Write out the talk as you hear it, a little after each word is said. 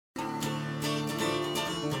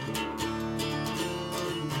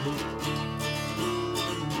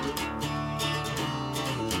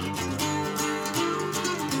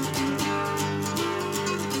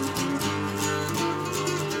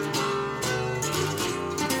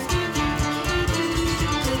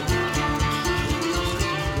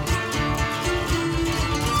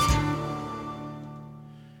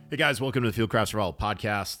guys, welcome to the Fieldcraft Survival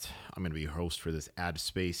Podcast. I'm going to be your host for this ad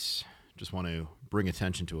space. Just want to bring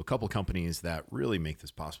attention to a couple companies that really make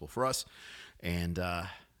this possible for us. And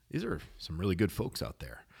these are some really good folks out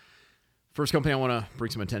there. First company I want to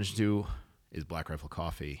bring some attention to is Black Rifle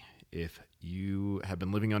Coffee. If you have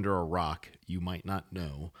been living under a rock, you might not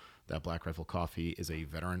know that Black Rifle Coffee is a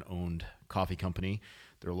veteran-owned coffee company.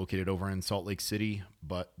 They're located over in Salt Lake City,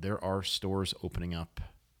 but there are stores opening up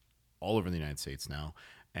all over the United States now,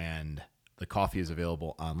 and the coffee is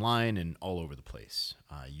available online and all over the place.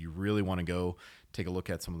 You really want to go take a look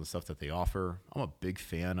at some of the stuff that they offer. I'm a big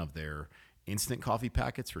fan of their instant coffee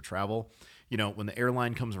packets for travel. You know, when the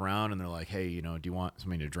airline comes around and they're like, hey, you know, do you want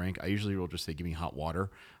something to drink? I usually will just say, give me hot water,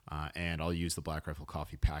 and I'll use the Black Rifle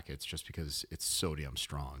Coffee packets just because it's so damn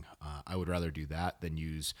strong. I would rather do that than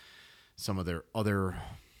use some of their other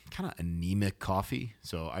kind of anemic coffee.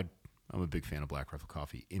 So I'm a big fan of Black Rifle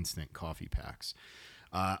Coffee instant coffee packs.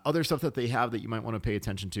 Other stuff that they have that you might want to pay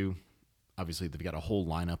attention to, obviously they've got a whole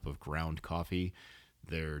lineup of ground coffee.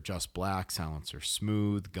 They're Just Black, Silencer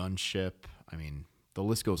Smooth, Gunship. I mean, the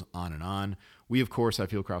list goes on and on. We, of course, at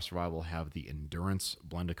Fieldcraft Survival have the Endurance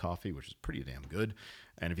blend of coffee, which is pretty damn good.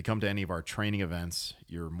 And if you come to any of our training events,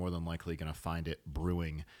 you're more than likely going to find it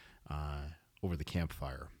brewing over the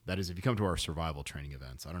campfire. That is, if you come to our survival training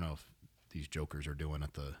events. I don't know if these jokers are doing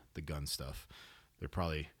at the gun stuff. They're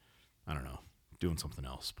probably, I don't know, doing something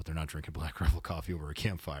else, but they're not drinking Black Rifle Coffee over a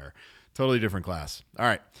campfire. Totally different class. All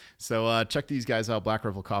right. So check these guys out,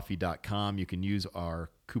 blackriflecoffee.com. You can use our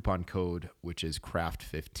coupon code, which is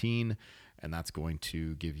CRAFT15, and that's going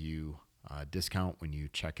to give you a discount when you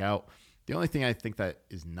check out. The only thing I think that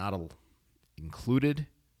is not included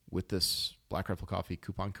with this Black Rifle Coffee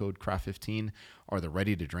coupon code CRAFT15 are the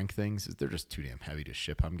ready-to-drink things. They're just too damn heavy to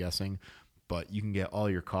ship, I'm guessing. But you can get all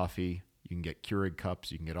your coffee. You can get Keurig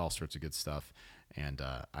cups. You can get all sorts of good stuff. And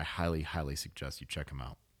I highly, highly suggest you check them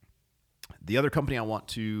out. The other company I want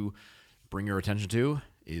to bring your attention to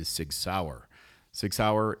is Sig Sauer. Sig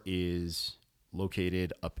Sauer is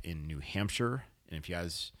located up in New Hampshire. And if you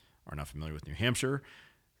guys are not familiar with New Hampshire,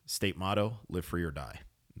 state motto, live free or die.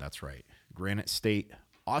 That's right. Granite State.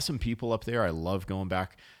 Awesome people up there. I love going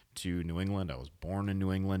back to New England. I was born in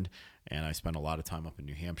New England, and I spent a lot of time up in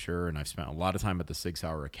New Hampshire, and I've spent a lot of time at the Sig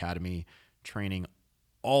Sauer Academy training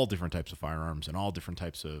all different types of firearms and all different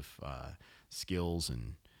types of skills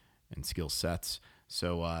and skill sets.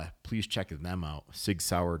 So please check them out,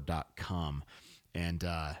 sigsauer.com, and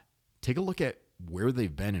take a look at where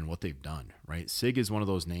they've been and what they've done, right? Sig is one of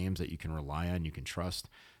those names that you can rely on, you can trust.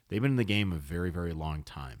 They've been in the game a very, very long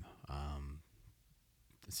time.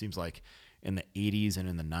 It seems like in the 80s and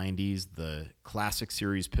in the 90s, the classic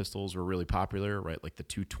series pistols were really popular, right? Like the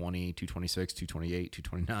 220, 226, 228,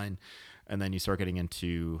 229. And then you start getting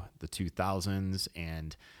into the 2000s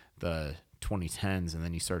and the 2010s, and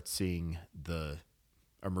then you start seeing the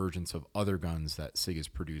emergence of other guns that SIG is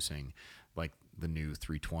producing, like the new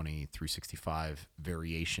 320, 365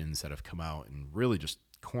 variations that have come out and really just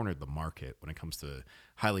cornered the market when it comes to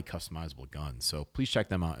highly customizable guns. So please check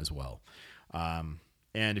them out as well.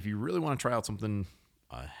 And if you really want to try out something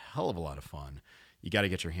a hell of a lot of fun, you got to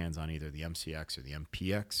get your hands on either the MCX or the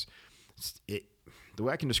MPX. The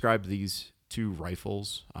way I can describe these two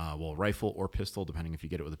rifles, rifle or pistol, depending if you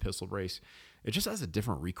get it with a pistol brace, it just has a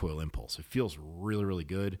different recoil impulse. It feels really, really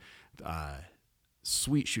good.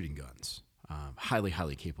 Sweet shooting guns, highly,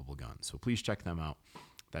 highly capable guns. So please check them out.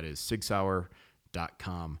 That is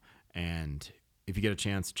sigsauer.com. And if you get a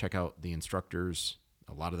chance, check out the instructors.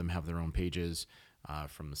 A lot of them have their own pages.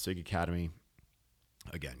 From the SIG Academy.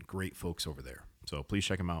 Again, great folks over there. So please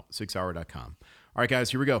check them out, sigsauer.com. All right,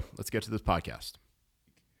 guys, here we go. Let's get to this podcast.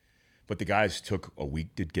 But the guys took a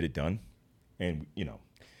week to get it done. And, you know,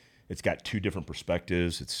 it's got two different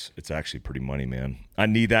perspectives. It's actually pretty money, man. I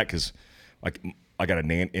need that because I got an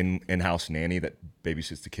in-house nanny that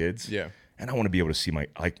babysits the kids. Yeah. And I want to be able to see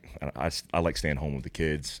I like staying home with the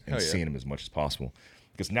kids and seeing them as much as possible.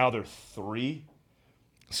 Because now they're 3.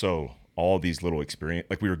 So all these little experience,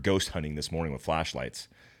 like we were ghost hunting this morning with flashlights,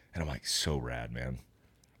 and I'm like, so rad, man,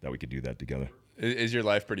 that we could do that together. Is your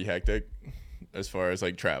life pretty hectic as far as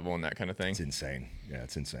like travel and that kind of thing? It's insane. Yeah,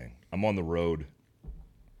 it's insane. I'm on the road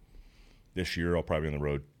this year. I'll probably be on the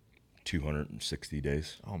road 260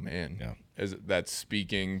 days. Oh man. Yeah. Is that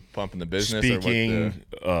speaking, pumping the business?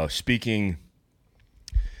 Speaking,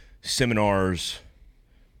 seminars,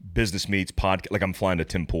 business meets, podcast. Like I'm flying to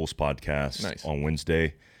Tim Pool's podcast on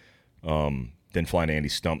Wednesday. Then flying to Andy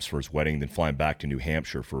Stumps for his wedding, then flying back to New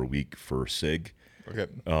Hampshire for a week for SIG. Okay.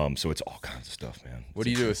 So it's all kinds of stuff, man. What do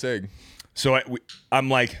you do with SIG? So I'm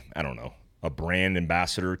like, I don't know, a brand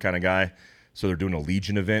ambassador kind of guy. So they're doing a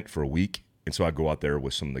Legion event for a week. And so I go out there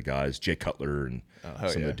with some of the guys, Jay Cutler and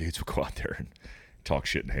some of the dudes will go out there and talk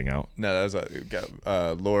shit and hang out. No, that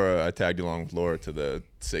was Laura. I tagged along with Laura to the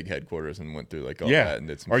SIG headquarters and went through like all that. And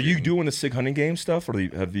did some you doing the SIG hunting game stuff, or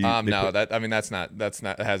have you? No, that's not.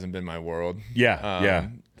 It hasn't been my world. Yeah.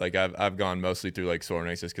 Like I've gone mostly through like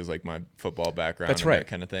Sorinex just because like my football background. That's right. That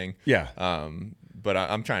kind of thing. Yeah. But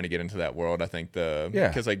I'm trying to get into that world. I think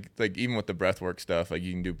because like even with the breathwork stuff, like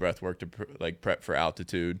you can do breathwork to prep for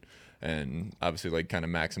altitude. And obviously, like, kind of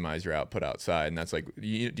maximize your output outside, and that's like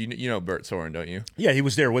you know Bert Soren, don't you? Yeah, he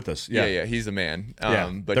was there with us. Yeah, he's the man.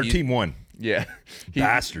 But their team won. Yeah,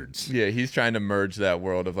 Bastards. Yeah, he's trying to merge that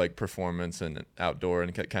world of like performance and outdoor,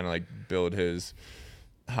 and kind of like build his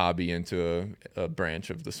hobby into a branch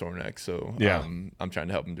of the Sorinex. So I'm trying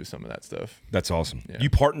to help him do some of that stuff. That's awesome. Yeah. You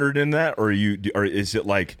partnered in that, or is it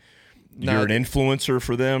like? You're an influencer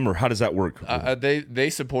for them, or how does that work? They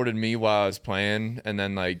supported me while I was playing, and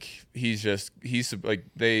then like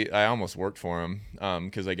I almost worked for him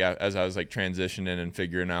because like as I was like transitioning and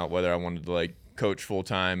figuring out whether I wanted to like coach full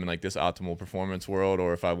time in like this optimal performance world,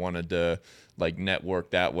 or if I wanted to like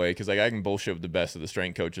network that way, because like I can bullshit with the best of the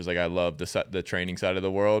strength coaches. Like I love the training side of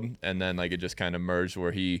the world, and then like it just kind of merged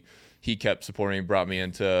where he kept supporting me, brought me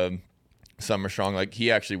into Summer Strong. Like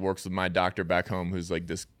he actually works with my doctor back home, who's like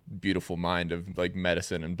this beautiful mind of like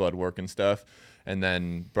medicine and blood work and stuff, and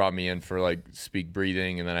then brought me in for like speak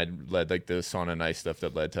breathing, and then I led like the sauna and ice stuff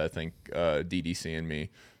that led to I think DDC and me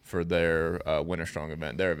for their Winter Strong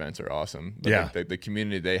event. Their events are awesome. But like, the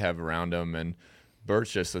community they have around them, and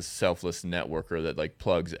Bert's just a selfless networker that like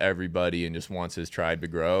plugs everybody and just wants his tribe to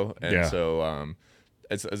grow. And so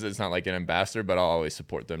it's not like an ambassador, but I'll always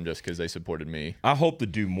support them just because they supported me. I hope to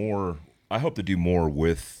do more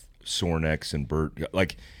with Sorinex and Bert.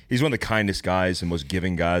 Like he's one of the kindest guys and most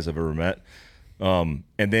giving guys I've ever met. And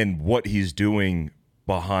then what he's doing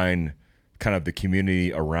behind kind of the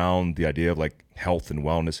community around the idea of like health and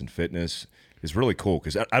wellness and fitness is really cool,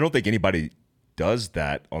 because I don't think anybody does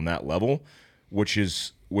that on that level, which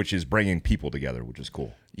is bringing people together, which is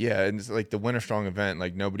cool. Yeah, and it's like the Winter Strong event,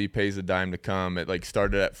 like nobody pays a dime to come. It like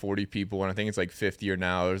started at 40 people, and I think it's like 50 or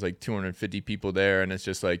now. There's like 250 people there, and it's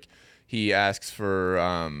just like he asks for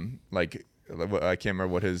like I can't remember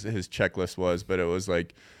what his checklist was, but it was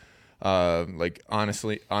like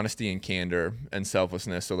honesty and candor and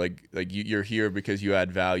selflessness. So like you're here because you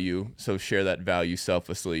add value, so share that value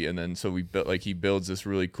selflessly. And then so he builds this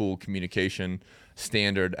really cool communication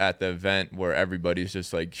standard at the event where everybody's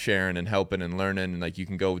just like sharing and helping and learning, and like you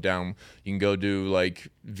can go do like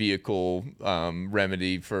vehicle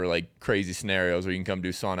remedy for like crazy scenarios, or you can come do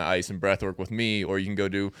sauna, ice, and breath work with me, or you can go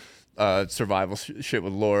do survival shit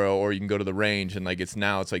with Laura, or you can go to the range. And like it's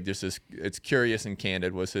like just this, it's curious and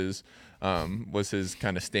candid was his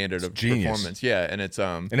kind of standard of performance. Yeah, and it's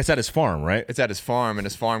at his farm, right? It's at his farm, and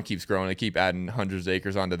his farm keeps growing. They keep adding hundreds of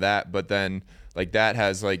acres onto that, but then like that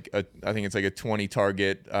has like I think it's like a 20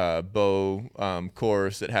 target bow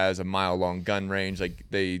course that has a mile-long gun range. Like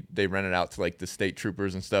they rent it out to like the state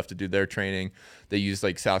troopers and stuff to do their training. They use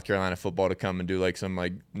like South Carolina football to come and do like some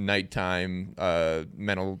like nighttime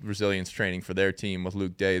mental resilience training for their team with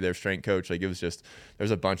Luke Day, their strength coach. Like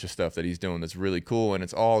there's a bunch of stuff that he's doing that's really cool, and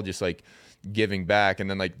it's all just like giving back. And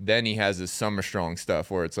then he has this Summer Strong stuff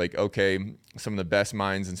where it's like, okay, some of the best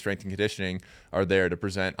minds in strength and conditioning are there to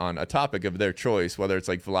present on a topic of their choice, whether it's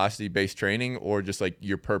like velocity based training or just like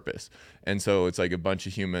your purpose. And so it's like a bunch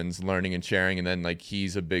of humans learning and sharing. And then like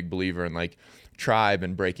he's a big believer in like tribe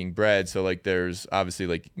and breaking bread. So like there's obviously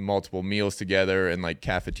like multiple meals together and like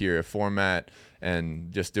cafeteria format,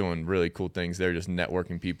 and just doing really cool things. They're just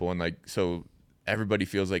networking people, and like so everybody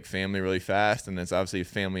feels like family really fast. And it's obviously a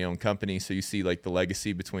family owned company, so you see like the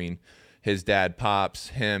legacy between his dad, Pops,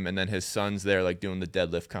 him, and then his son's there like doing the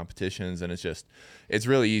deadlift competitions. And it's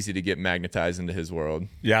really easy to get magnetized into his world.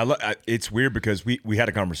 Yeah, it's weird because we had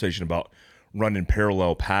a conversation about running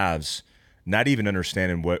parallel paths, not even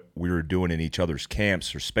understanding what we were doing in each other's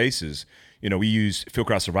camps or spaces. You know, we use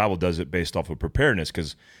Fieldcraft Survival does it based off of preparedness,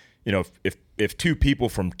 because you know, if two people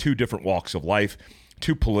from two different walks of life,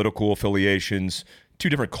 two political affiliations, two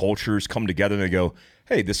different cultures come together and they go,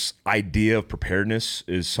 hey, this idea of preparedness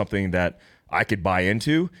is something that I could buy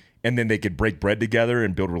into, and then they could break bread together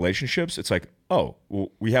and build relationships. It's like, oh,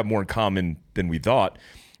 well, we have more in common than we thought.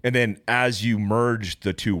 And then as you merge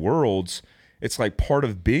the two worlds, it's like part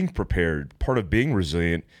of being prepared, part of being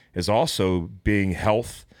resilient is also being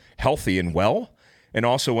healthy and well, and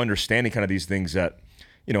also understanding kind of these things that,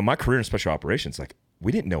 you know, my career in special operations, like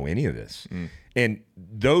we didn't know any of this. And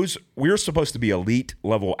we were supposed to be elite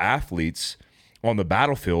level athletes on the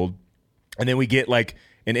battlefield. And then we get like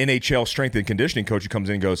an NHL strength and conditioning coach who comes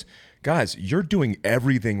in and goes, guys, you're doing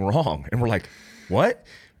everything wrong. And we're like, what?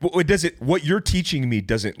 What you're teaching me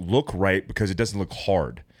doesn't look right because it doesn't look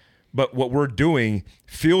hard. But what we're doing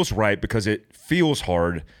feels right because it feels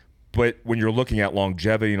hard. But when you're looking at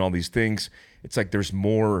longevity and all these things, it's like there's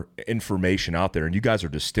more information out there, and you guys are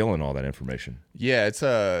distilling all that information. Yeah, it's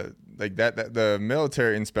like that the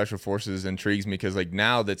military and special forces intrigues me because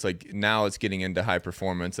now it's getting into high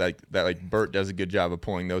performance. Like Bert does a good job of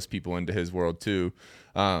pulling those people into his world too.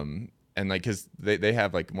 And like, cause they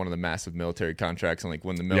have like one of the massive military contracts, and like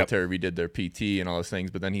when the military redid their PT and all those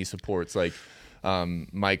things, but then he supports like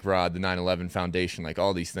Mike Rod, the 9/11 Foundation, like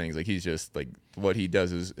all these things. Like he's just like, what he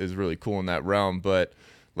does is really cool in that realm. But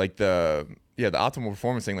like the optimal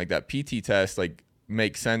performance thing, like that PT test, like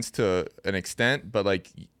makes sense to an extent, but like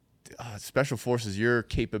special forces, your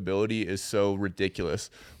capability is so ridiculous.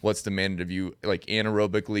 What's demanded of you, like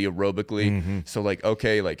anaerobically, aerobically. Mm-hmm. So like,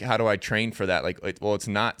 okay, like how do I train for that? Like, it's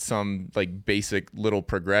not some like basic little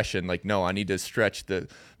progression. Like, no, I need to stretch the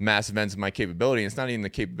massive ends of my capability. And it's not even the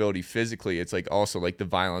capability physically. It's like also like the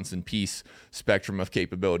violence and peace spectrum of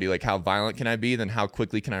capability. Like how violent can I be? Then how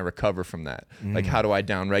quickly can I recover from that? Like how do I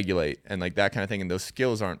down regulate? And like that kind of thing. And those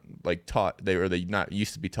skills aren't like taught. They not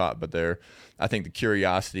used to be taught, but I think the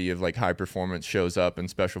curiosity of like high performance shows up in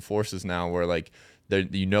special forces now, where like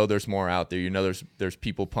there's more out there. There's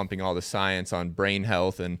people pumping all the science on brain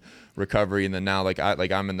health and recovery, and then now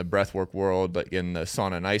I'm in the breathwork world, like in the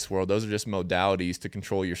sauna and ice world. Those are just modalities to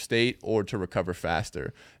control your state or to recover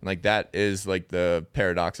faster. And like that is like the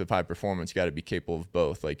paradox of high performance. You got to be capable of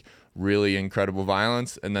both, like really incredible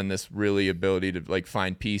violence, and then this really ability to like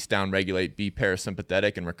find peace, down regulate, be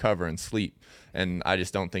parasympathetic, and recover and sleep. And I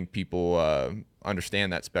just don't think people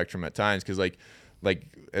understand that spectrum at times, because like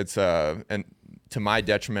it's and to my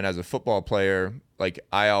detriment as a football player, like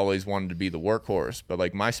I always wanted to be the workhorse, but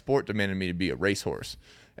like my sport demanded me to be a racehorse.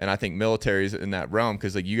 And I think military is in that realm,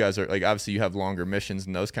 because like you guys are like, obviously you have longer missions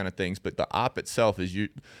and those kind of things, but the op itself is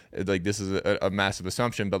like, this is a massive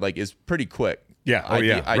assumption, but like is pretty quick. Yeah.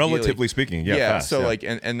 Ideally, relatively speaking. Yeah. Fast, so yeah. like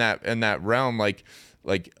in that realm, like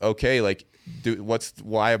okay, like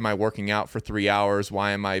why am I working out for 3 hours?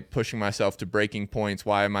 Why am I pushing myself to breaking points?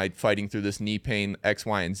 Why am I fighting through this knee pain, X,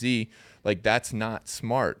 Y, and Z? Like that's not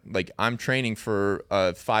smart. Like I'm training for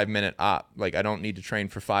a 5-minute op. Like I don't need to train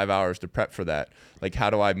for 5 hours to prep for that. Like how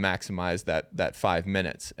do I maximize that 5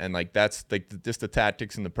 minutes? And like that's like just the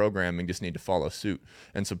tactics and the programming just need to follow suit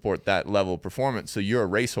and support that level of performance. So you're a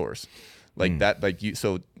racehorse. Like that, like you.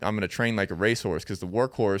 So I'm gonna train like a racehorse, because the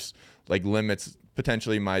workhorse like limits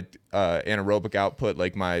potentially my anaerobic output,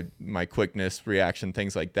 like my quickness, reaction,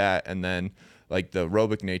 things like that. And then like the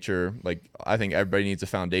aerobic nature, like I think everybody needs a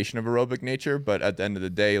foundation of aerobic nature, but at the end of the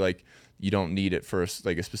day, like you don't need it for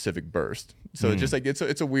like a specific burst. So it's just like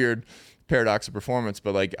it's a weird paradox of performance.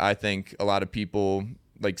 But like I think a lot of people,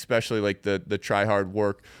 like especially like the try hard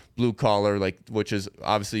work, blue collar, like which is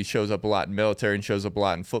obviously shows up a lot in military and shows up a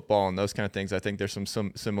lot in football and those kind of things. I think there's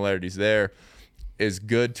some similarities there. Is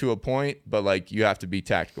good to a point, but like you have to be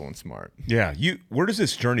tactical and smart. Yeah. Where does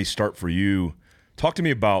this journey start for you? Talk to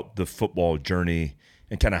me about the football journey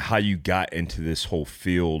and kind of how you got into this whole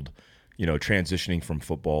field, transitioning from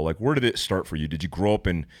football. Like, where did it start for you? Did you grow up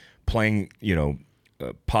in playing,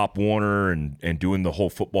 Pop Warner and doing the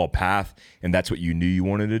whole football path, and that's what you knew you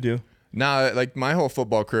wanted to do? No, like my whole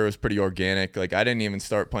football career was pretty organic. Like I didn't even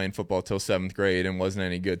start playing football till 7th grade and wasn't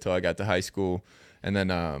any good till I got to high school. And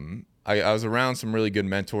then I was around some really good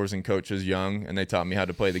mentors and coaches young, and they taught me how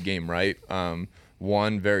to play the game right.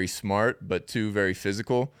 One, very smart, but two, very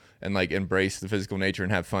physical, and like embrace the physical nature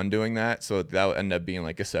and have fun doing that. So that ended up being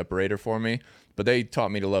like a separator for me. But they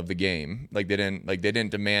taught me to love the game. Like they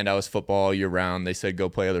didn't demand I was football all year round. They said go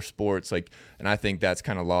play other sports. Like, and I think that's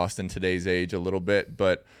kind of lost in today's age a little bit.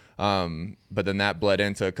 But then that bled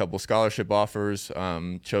into a couple scholarship offers.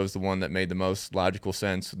 Chose the one that made the most logical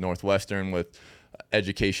sense, Northwestern, with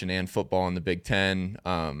education and football in the Big Ten.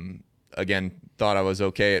 Again, thought I was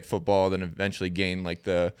okay at football, then eventually gained like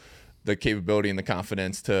the capability and the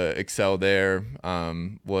confidence to excel there.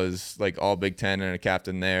 Was like all Big Ten and a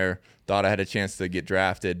captain there. Thought I had a chance to get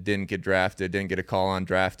drafted, didn't get drafted, didn't get a call on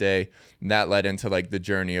draft day. And that led into like the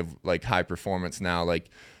journey of like high performance now. Like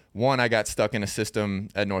one, I got stuck in a system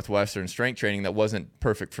at Northwestern, strength training, that wasn't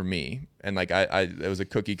perfect for me. And like it was a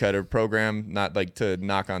cookie cutter program, not like to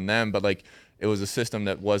knock on them, but like it was a system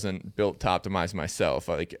that wasn't built to optimize myself.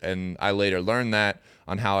 Like, and I later learned that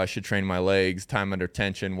on how I should train my legs, time under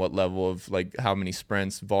tension, what level of like how many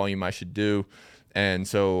sprints, volume I should do. And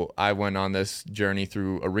so I went on this journey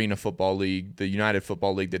through Arena Football League, the United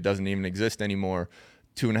Football League that doesn't even exist anymore,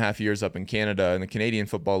 2.5 years up in Canada in the Canadian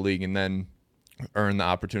Football League, and then earned the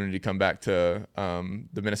opportunity to come back to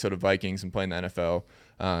the Minnesota Vikings and play in the NFL,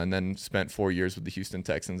 and then spent 4 years with the Houston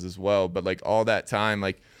Texans as well. But like all that time,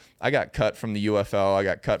 like I got cut from the UFL, I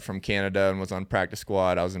got cut from Canada and was on practice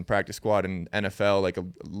squad. I was in practice squad in NFL, like a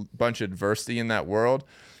bunch of adversity in that world.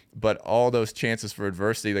 But all those chances for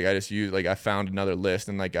adversity, like I just used, like I found another list,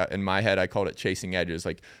 and like in my head, I called it chasing edges.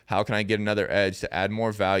 Like, how can I get another edge to add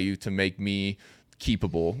more value to make me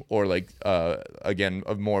keepable, or like again,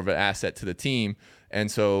 more of an asset to the team?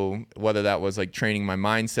 And so whether that was like training my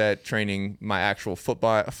mindset, training my actual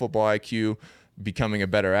football IQ, becoming a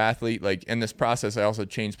better athlete, like in this process, I also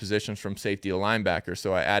changed positions from safety to linebacker.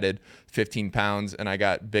 So I added 15 pounds and I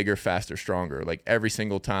got bigger, faster, stronger. Like every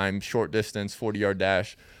single time, short distance, 40-yard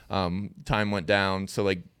dash, time went down. So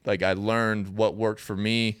like I learned what worked for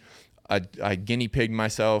me. I guinea pigged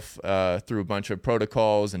myself through a bunch of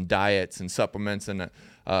protocols and diets and supplements, and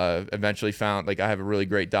eventually found, like, I have a really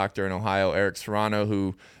great doctor in Ohio, Eric Serrano,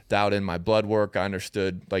 who dialed in my blood work. I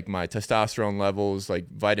understood like my testosterone levels, like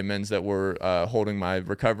vitamins that were holding my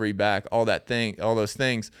recovery back, all those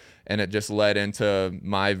things. And it just led into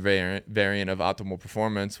my variant of optimal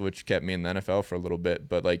performance, which kept me in the NFL for a little bit.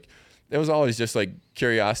 But like, it was always just like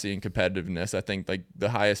curiosity and competitiveness. I think like the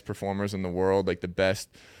highest performers in the world, like the best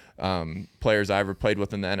players I ever played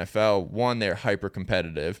with in the NFL, one, they're hyper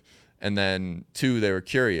competitive, and then two, they were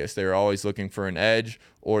curious. They were always looking for an edge,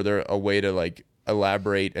 or they're a way to like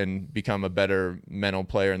elaborate and become a better mental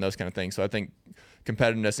player and those kind of things. So I think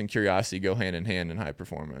competitiveness and curiosity go hand in hand in high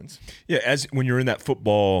performance. Yeah, as when you're in that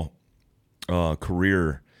football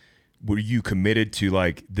career, were you committed to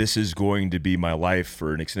like, this is going to be my life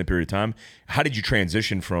for an extended period of time? How did you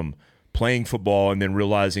transition from playing football and then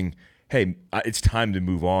realizing, hey, it's time to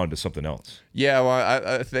move on to something else? Yeah,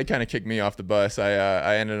 well, they kind of kicked me off the bus.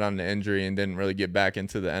 I ended on an injury and didn't really get back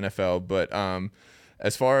into the NFL. But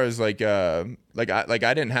as far as I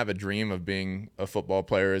didn't have a dream of being a football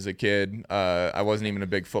player as a kid. I wasn't even a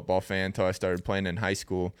big football fan until I started playing in high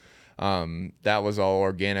school. That was all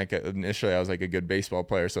organic. Initially, I was like a good baseball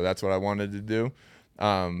player, so that's what I wanted to do.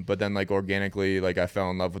 But then like organically, like I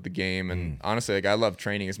fell in love with the game, and honestly, like I love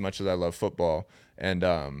training as much as I love football,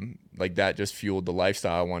 and like that just fueled the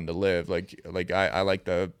lifestyle I wanted to live. Like I like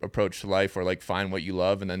the approach to life where like find what you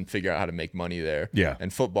love and then figure out how to make money there. Yeah.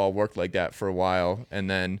 And football worked like that for a while, and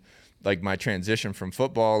then like my transition from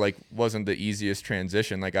football like wasn't the easiest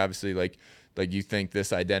transition. Like obviously like you think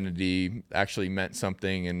this identity actually meant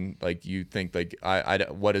something, and like you think like I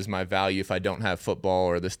what is my value if I don't have football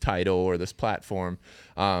or this title or this platform?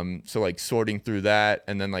 So like sorting through that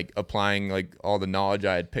and then like applying like all the knowledge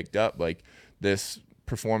I had picked up, like this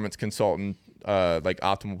performance consultant, like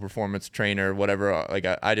optimal performance trainer, whatever. Like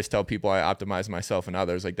I just tell people I optimize myself and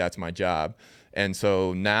others. Like that's my job. And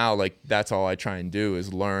so now like that's all I try and do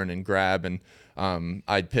is learn and grab, and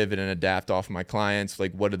I'd pivot and adapt off my clients.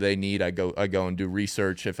 Like, what do they need? I go and do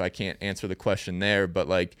research if I can't answer the question there. But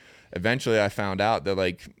like, eventually I found out that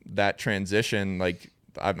like that transition, like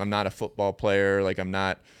I'm not a football player. Like I'm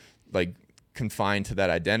not like confined to that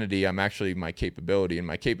identity. I'm actually my capability, and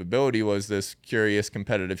my capability was this curious,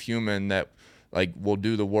 competitive human that like will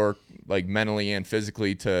do the work like mentally and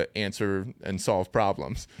physically to answer and solve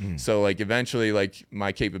problems. So like eventually like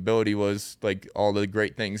my capability was like all the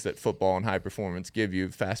great things that football and high performance give you: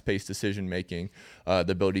 fast-paced decision making, the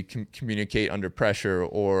ability to communicate under pressure,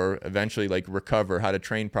 or eventually like recover, how to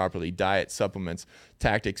train properly, diet, supplements,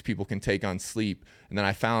 tactics people can take on sleep. And then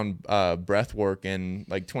I found breath work in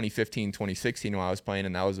like 2015, 2016 while I was playing,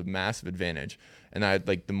 and that was a massive advantage. And I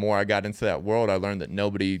like the more I got into that world, I learned that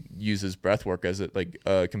nobody uses breath work as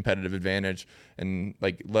a competitive advantage, and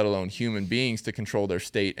like let alone human beings to control their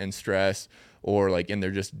state and stress, or like in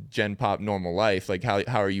their just gen pop normal life. Like how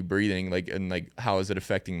are you breathing? Like, and like how is it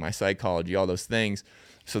affecting my psychology? All those things.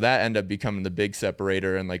 So that ended up becoming the big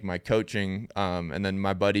separator and like my coaching. And then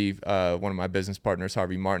my buddy, one of my business partners,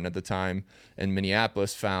 Harvey Martin at the time in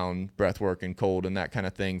Minneapolis, found breathwork and cold and that kind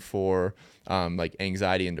of thing for like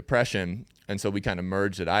anxiety and depression. And so we kind of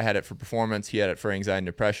merged it. I had it for performance, he had it for anxiety and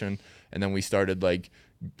depression. And then we started like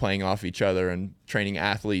playing off each other and training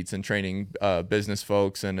athletes and training business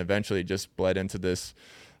folks. And eventually it just bled into this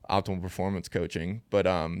optimal performance coaching. But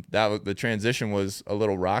the transition was a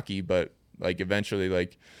little rocky, but like eventually,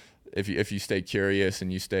 like if you stay curious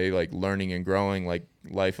and you stay like learning and growing, like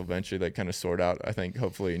life eventually like kind of sort out, I think,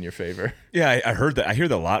 hopefully in your favor. Yeah, I heard that. I hear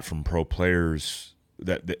that a lot from pro players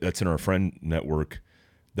that's in our friend network,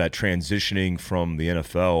 that transitioning from the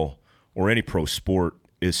NFL or any pro sport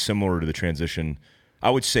is similar to the transition I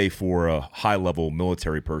would say for a high-level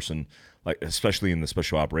military person, like especially in the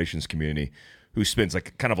special operations community, who spends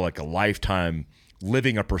like kind of like a lifetime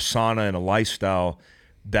living a persona and a lifestyle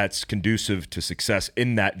that's conducive to success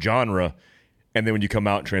in that genre, and then when you come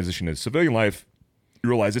out and transition into civilian life, you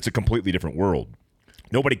realize it's a completely different world.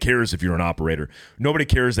 Nobody cares if you're an operator. Nobody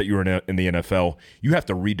cares that you're in the NFL. You have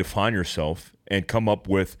to redefine yourself and come up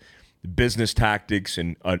with business tactics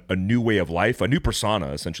and a new way of life, a new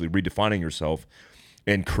persona, essentially redefining yourself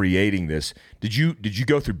and creating this. Did you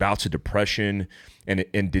go through bouts of depression,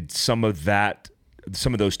 and did some of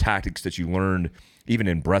those tactics that you learned even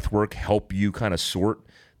in breath work help you kind of sort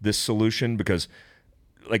this solution? Because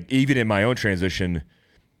like even in my own transition,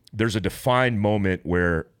 there's a defined moment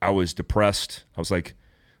where I was depressed. I was like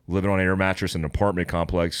living on an air mattress in an apartment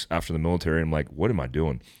complex after the military. I'm like, what am I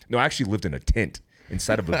doing? No, I actually lived in a tent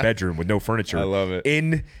inside of a bedroom with no furniture. I love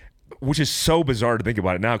it. Which is so bizarre to think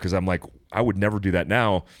about it now, because I'm like, I would never do that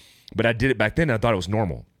now. But I did it back then, and I thought it was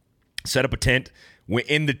normal. Set up a tent, went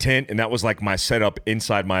in the tent, and that was like my setup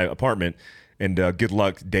inside my apartment. And good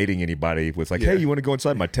luck dating anybody with like, hey, you want to go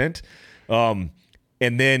inside my tent? And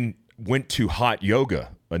then went to hot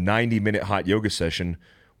yoga, a 90-minute hot yoga session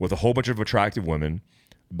with a whole bunch of attractive women,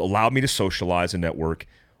 allowed me to socialize and network,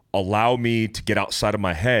 allowed me to get outside of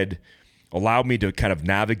my head, allowed me to kind of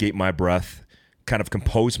navigate my breath, kind of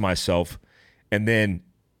compose myself, and then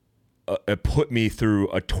it put me through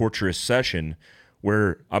a torturous session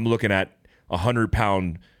where I'm looking at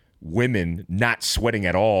 100-pound women not sweating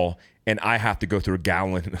at all, and I have to go through a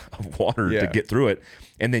gallon of water to get through it,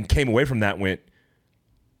 and then came away from that and went,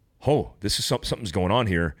 oh, this is something's going on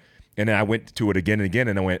here. And then I went to it again and again,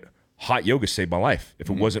 and I went, hot yoga saved my life. If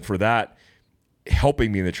it wasn't for that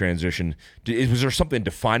helping me in the transition, was there something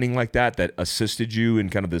defining like that assisted you in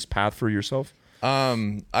kind of this path for yourself?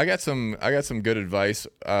 I got some good advice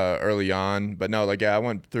early on, but no, like I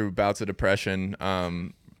went through bouts of depression,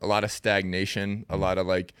 a lot of stagnation, a lot of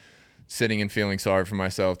like sitting and feeling sorry for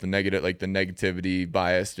myself, the negativity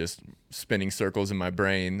bias, just spinning circles in my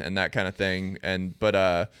brain and that kind of thing.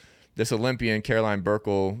 But this Olympian, Caroline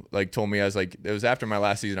Burkle, like told me, I was like, it was after my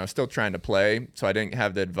last season, I was still trying to play, so I didn't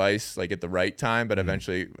have the advice like at the right time, but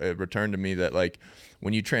eventually it returned to me that like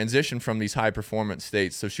when you transition from these high performance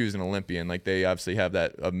states, so she was an Olympian, like they obviously have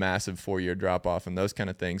a massive 4-year drop off and those kind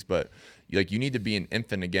of things, but like you need to be an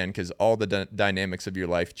infant again, because all the dynamics of your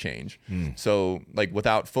life change. So like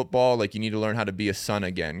without football, like you need to learn how to be a son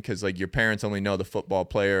again, because like your parents only know the football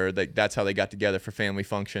player, that's how they got together for family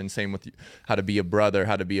functions. Same with how to be a brother,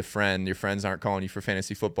 how to be a friend. Your friends aren't calling you for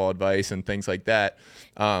fantasy football advice and things like that.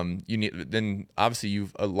 Then obviously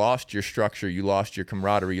you've lost your structure, you lost your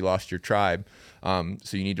camaraderie, you lost your tribe.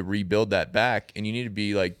 So you need to rebuild that back, and you need to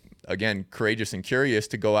be like, again, courageous and curious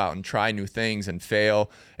to go out and try new things and fail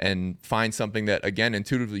and find something that, again,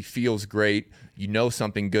 intuitively feels great. You know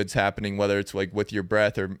something good's happening, whether it's like with your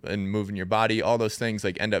breath and moving your body, all those things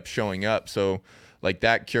like end up showing up. So like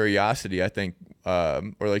that curiosity, I think,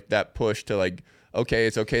 or like that push to like, okay,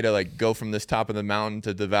 it's okay to like go from this top of the mountain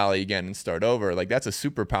to the valley again and start over. Like that's a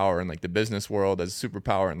superpower in like the business world, as a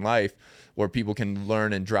superpower in life, where people can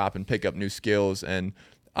learn and drop and pick up new skills. And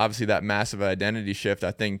obviously that massive identity shift,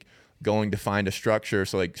 I think going to find a structure,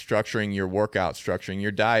 so like structuring your workout, structuring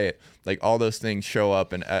your diet, like all those things show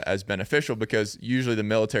up and as beneficial, because usually the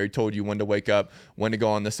military told you when to wake up, when to go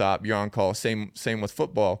on this op, you're on call. Same with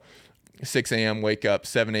football. 6 a.m. wake up,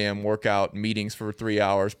 7 a.m. workout, meetings for 3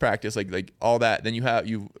 hours, practice, like all that. Then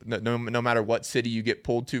no matter what city you get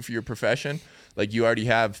pulled to for your profession, like you already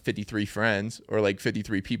have 53 friends or like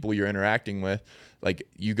 53 people you're interacting with. Like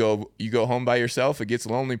you go home by yourself, it gets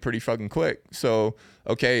lonely pretty fucking quick. So,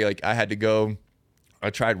 okay, like I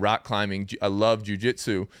tried rock climbing. I love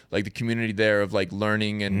jujitsu, like the community there of like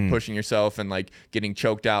learning and pushing yourself and like getting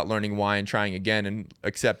choked out, learning why and trying again and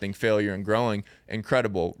accepting failure and growing.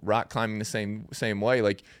 Incredible. Rock climbing the same way.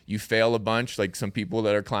 Like you fail a bunch, like some people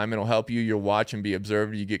that are climbing will help you. You'll watch and be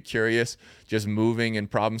observed. You get curious. Just moving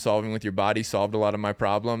and problem solving with your body solved a lot of my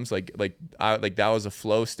problems. Like that was a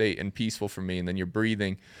flow state and peaceful for me. And then you're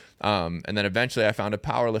breathing. And then eventually I found a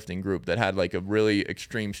powerlifting group that had like a really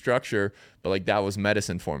extreme structure, but like that was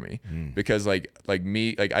medicine for me because so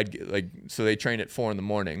they trained at 4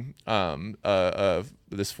 a.m.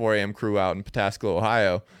 This 4 a.m. crew out in Pataskala,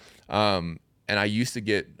 Ohio. And I used to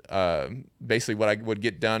get basically what I would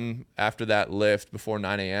get done after that lift before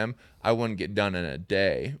 9 a.m. I wouldn't get done in a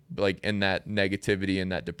day, like in that negativity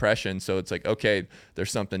and that depression. So it's like, okay,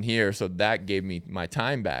 there's something here. So that gave me my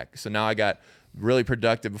time back. So now I got really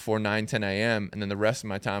productive before 9-10 a.m. and then the rest of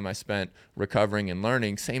my time I spent recovering and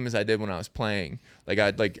learning, same as I did when I was playing.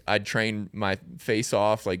 I'd train my face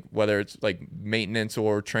off, like whether it's like maintenance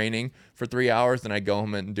or training for 3 hours, then I'd go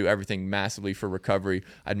home and do everything massively for recovery.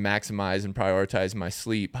 I'd maximize and prioritize my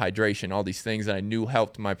sleep, hydration, all these things that I knew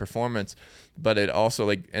helped my performance. But it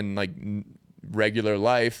also regular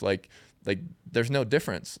life, like there's no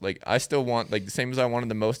difference. Like I still want, like the same as I wanted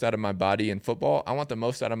the most out of my body in football, I want the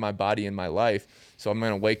most out of my body in my life. So I'm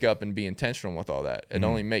going to wake up and be intentional with all that. It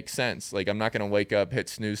only makes sense. Like I'm not going to wake up, hit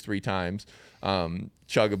snooze 3 times,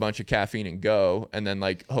 chug a bunch of caffeine and go. And then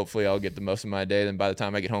like, hopefully I'll get the most of my day. Then by the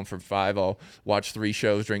time I get home for 5, I'll watch 3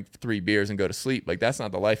 shows, drink 3 beers and go to sleep. Like that's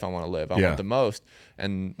not the life I want to live. I want the most.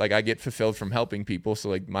 And like, I get fulfilled from helping people. So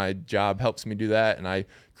like my job helps me do that. And I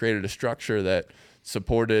created a structure that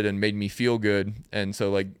supported and made me feel good. And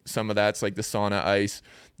so like some of that's like the sauna, ice,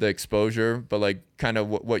 the exposure, but like kind of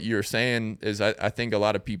what you're saying is I think a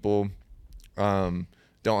lot of people don't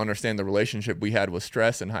understand the relationship we had with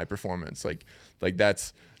stress and high performance. Like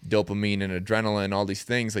that's dopamine and adrenaline, all these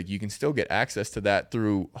things. Like you can still get access to that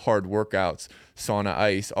through hard workouts, sauna,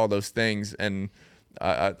 ice, all those things. And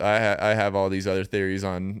I have all these other theories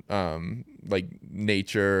on like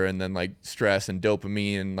nature and then like stress and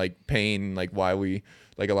dopamine and like pain, like why we,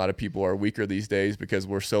 like a lot of people are weaker these days because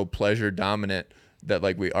we're so pleasure dominant that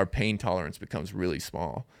like our pain tolerance becomes really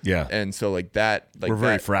small. Yeah. And so like that, like we're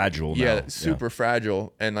very fragile now. Yeah, super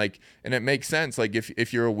fragile. And like, and it makes sense. Like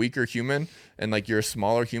if you're a weaker human and like you're a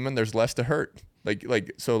smaller human, there's less to hurt. But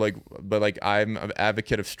like I'm an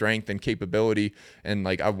advocate of strength and capability, and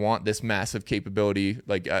like I want this massive capability.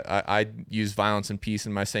 Like I use violence and peace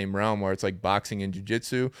in my same realm, where it's like boxing and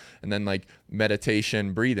jiu-jitsu, and then like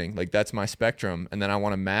meditation, breathing. Like that's my spectrum, and then I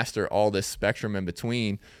want to master all this spectrum in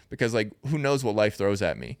between, because like who knows what life throws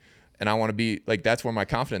at me. And I want to be like, that's where my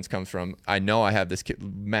confidence comes from. I know I have this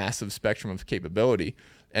massive spectrum of capability.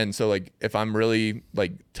 And so like, if I'm really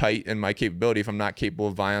like tight in my capability, if I'm not capable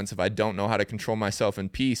of violence, if I don't know how to control myself in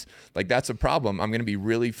peace, like that's a problem. I'm going to be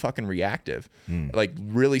really fucking reactive. Like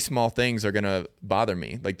really small things are going to bother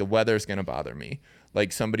me. Like the weather is going to bother me.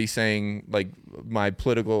 Like somebody saying like my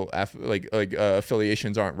political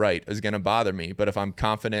affiliations aren't right is going to bother me. But if I'm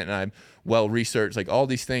confident and I'm well researched, like all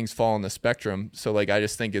these things fall on the spectrum. So like I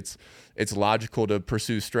just think it's logical to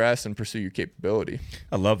pursue stress and pursue your capability.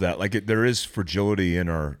 I love that. Like there is fragility in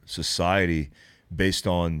our society based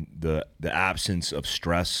on the absence of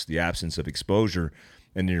stress, the absence of exposure.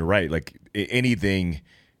 And you're right. Like anything,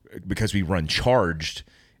 because we run charged,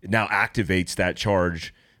 it now activates that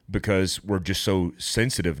charge, because we're just so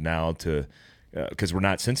sensitive now to, because we're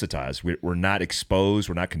not sensitized, we're not exposed,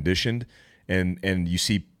 we're not conditioned, and you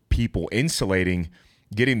see people insulating,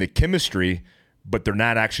 getting the chemistry, but they're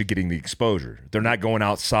not actually getting the exposure. They're not going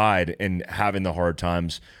outside and having the hard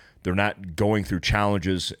times. They're not going through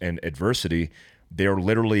challenges and adversity. They're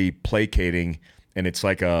literally placating, and it's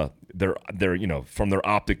like they're from their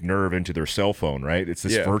optic nerve into their cell phone, right? It's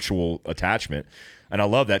this virtual attachment, and I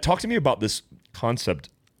love that. Talk to me about this concept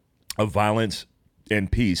of violence and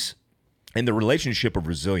peace and the relationship of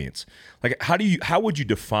resilience. Like how would you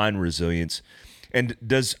define resilience, and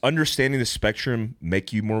does understanding the spectrum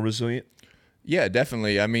make you more resilient? Yeah,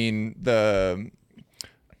 definitely. I mean,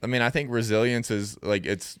 I think resilience is like,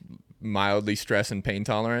 it's mildly stress and pain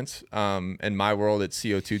tolerance. In my world, it's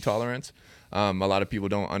CO2 tolerance. A lot of people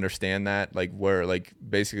don't understand that, like where like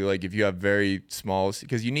basically like if you have very small,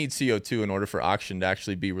 because you need CO2 in order for oxygen to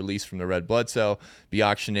actually be released from the red blood cell, be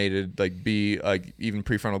oxygenated, like be like even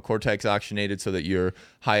prefrontal cortex oxygenated, so that you're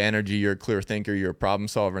high energy, you're a clear thinker, you're a problem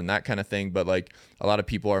solver and that kind of thing. But like a lot of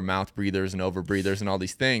people are mouth breathers and over breathers and all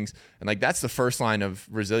these things. And like that's the first line of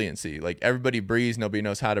resiliency. Like everybody breathes, nobody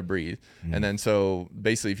knows how to breathe. And then so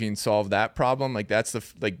basically if you can solve that problem, like that's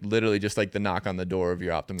like literally just like the knock on the door of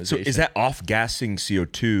your optimization. So is that off-gassing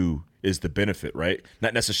CO2 is the benefit, right?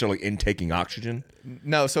 Not necessarily intaking oxygen?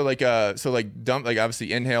 No, so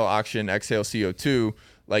obviously inhale oxygen, exhale CO2.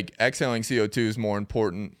 Like exhaling CO2 is more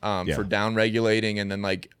important for down regulating, and then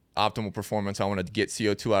like optimal performance, I want to get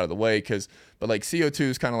CO2 out of the way, but like CO2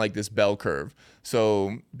 is kind of like this bell curve.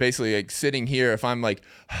 So basically like sitting here, if I'm like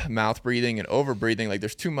mouth breathing and over breathing, like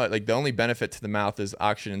there's too much, like the only benefit to the mouth is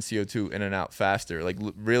oxygen and CO2 in and out faster. Like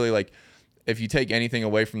really, like if you take anything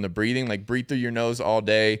away from the breathing, like breathe through your nose all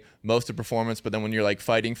day, most of performance. But then when you're like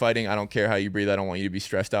fighting, I don't care how you breathe. I don't want you to be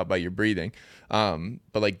stressed out by your breathing. But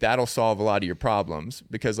like that'll solve a lot of your problems,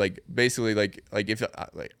 because like basically like if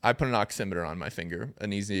I put an oximeter on my finger,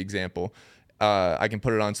 an easy example, I can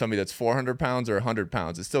put it on somebody that's 400 pounds or 100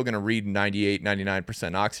 pounds. It's still going to read 98,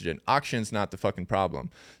 99% oxygen. Oxygen's not the fucking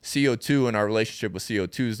problem. CO2 and our relationship with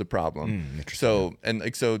CO2 is the problem. So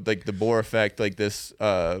the Bohr effect, like this,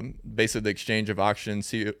 basically the exchange of oxygen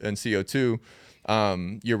and CO2,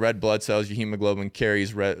 your red blood cells, your hemoglobin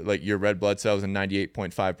carries your red blood cells and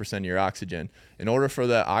 98.5% of your oxygen. In order for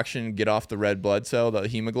the oxygen to get off the red blood cell, the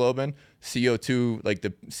hemoglobin, CO2, like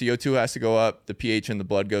the CO2 has to go up, the pH in the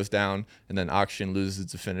blood goes down, and then oxygen loses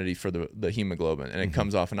its affinity for the hemoglobin, and it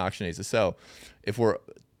comes off and oxygenates the cell. If we're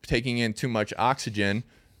taking in too much oxygen,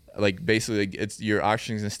 like basically your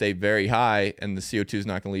oxygen is going to stay very high and the CO2 is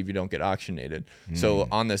not going to leave. You don't get oxygenated. So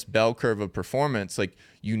on this bell curve of performance, like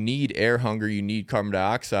you need air hunger, you need carbon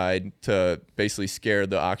dioxide to basically scare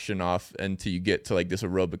the oxygen off until you get to like this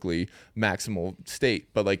aerobically maximal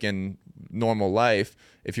state. But like in normal life,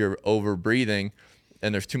 if you're over breathing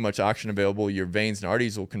and there's too much oxygen available, your veins and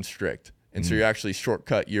arteries will constrict. And so you actually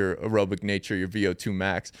shortcut your aerobic nature, your VO2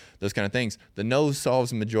 max, those kind of things. The nose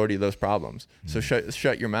solves the majority of those problems. So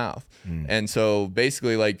shut your mouth. And so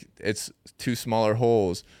basically, like, it's two smaller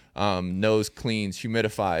holes. Nose cleans,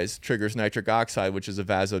 humidifies, triggers nitric oxide, which is a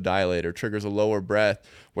vasodilator, triggers a lower breath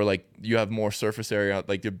where like you have more surface area,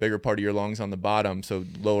 like the bigger part of your lungs on the bottom. So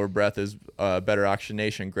lower breath is better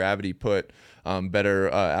oxygenation. Gravity put better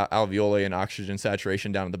alveoli and oxygen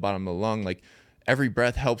saturation down at the bottom of the lung. Like, every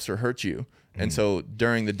breath helps or hurts you. And so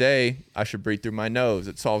during the day, I should breathe through my nose.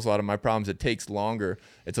 It solves a lot of my problems. It takes longer.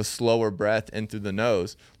 It's a slower breath in through the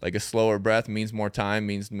nose. Like a slower breath means more time,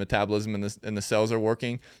 means metabolism and the cells are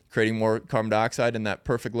working, creating more carbon dioxide. And that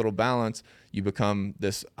perfect little balance, you become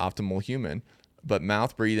this optimal human. But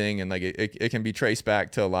mouth breathing, and like it can be traced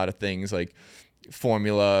back to a lot of things like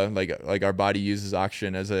formula, like our body uses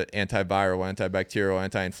oxygen as an antiviral, antibacterial,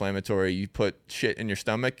 anti-inflammatory. You put shit in your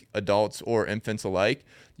stomach, adults or infants alike,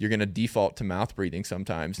 you're going to default to mouth breathing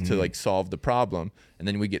sometimes to like solve the problem. And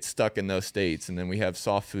then we get stuck in those states. And then we have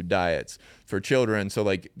soft food diets for children. So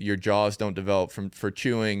like your jaws don't develop for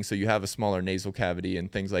chewing. So you have a smaller nasal cavity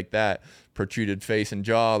and things like that, protruded face and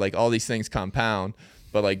jaw, like all these things compound.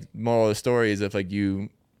 But like moral of the story is if like you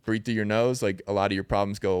breathe through your nose, like a lot of your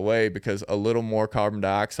problems go away because a little more carbon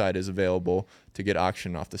dioxide is available to get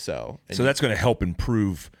oxygen off the cell. And so that's going to help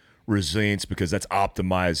improve resilience because that's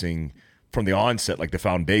optimizing from the onset, like the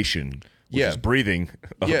foundation, which is breathing.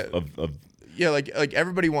 Like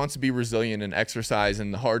everybody wants to be resilient and exercise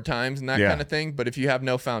in the hard times and that kind of thing. But if you have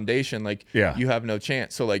no foundation, like you have no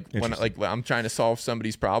chance. So like when I'm trying to solve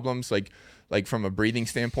somebody's problems, like from a breathing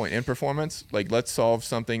standpoint in performance, like let's solve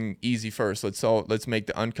something easy first. Let's make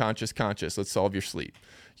the unconscious conscious. Let's solve your sleep,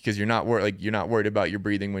 because you're not worried about your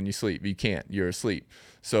breathing when you sleep. You can't. You're asleep.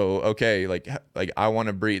 So okay, like I want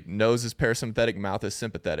to breathe. Nose is parasympathetic, mouth is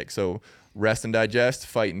sympathetic. So rest and digest,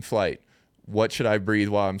 fight and flight. What should I breathe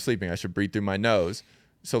while I'm sleeping? I should breathe through my nose.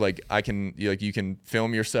 So like you can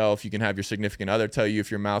film yourself, you can have your significant other tell you if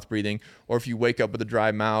you're mouth breathing, or if you wake up with a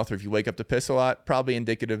dry mouth, or if you wake up to piss a lot, probably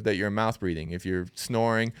indicative that you're mouth breathing. If you're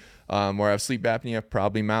snoring or have sleep apnea,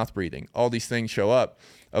 probably mouth breathing. All these things show up.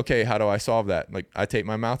 Okay, how do I solve that? Like I tape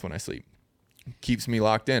my mouth when I sleep. Keeps me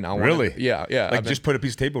locked in. Really? Yeah. Like just put a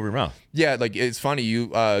piece of tape over your mouth. Yeah, like it's funny. You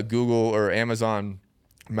Google or Amazon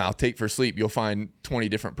mouth tape for sleep, you'll find 20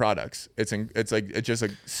 different products. It's just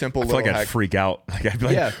a simple little hack. I'd freak out. Like I'd be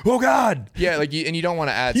like, oh God. Yeah, like and you don't want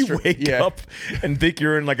to add. You wake up and think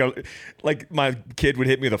you're in like my kid would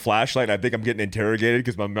hit me with a flashlight and I think I'm getting interrogated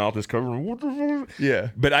because my mouth is covered. Yeah.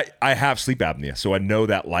 But I have sleep apnea, so I know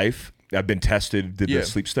that life. I've been tested, did the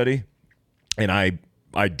sleep study, and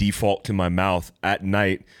I default to my mouth at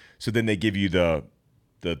night. So then they give you the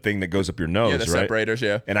thing that goes up your nose, the right? Separators,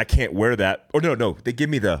 yeah. And I can't wear that. Oh no, they give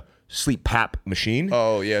me the sleep pap machine.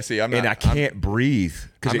 Oh yeah, see, I can't breathe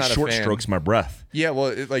because it short strokes my breath. Yeah,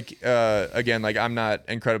 well, again, like I'm not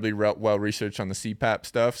incredibly well researched on the CPAP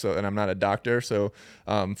stuff, so and I'm not a doctor, so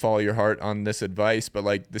follow your heart on this advice. But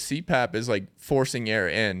like the CPAP is like forcing air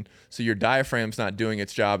in, so your diaphragm's not doing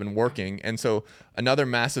its job and working. And so another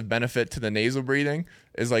massive benefit to the nasal breathing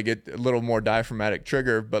is like a little more diaphragmatic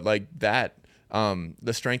trigger, but like that.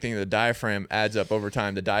 The strengthening of the diaphragm adds up over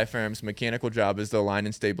time. The diaphragm's mechanical job is to align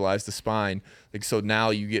and stabilize the spine. Like so now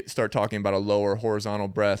you start talking about a lower horizontal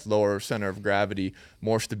breath, lower center of gravity,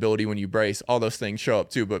 more stability when you brace. All those things show up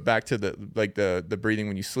too. But back to the breathing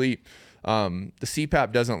when you sleep. The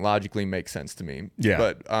CPAP doesn't logically make sense to me. Yeah.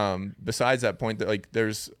 But besides that point, that like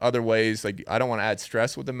there's other ways. Like I don't want to add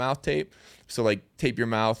stress with the mouth tape. So like tape your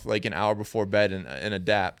mouth like an hour before bed and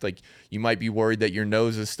adapt. Like you might be worried that your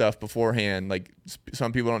nose is stuffed beforehand. Like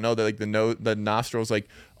some people don't know that like the nostrils like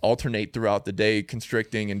alternate throughout the day,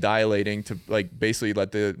 constricting and dilating to like basically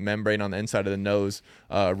let the membrane on the inside of the nose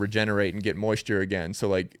regenerate and get moisture again. So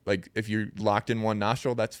like if you're locked in one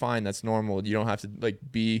nostril, that's fine, that's normal. You don't have to like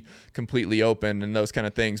be completely open and those kind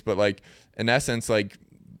of things. But like in essence, like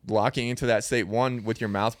locking into that state, one, with your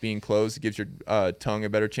mouth being closed, it gives your tongue a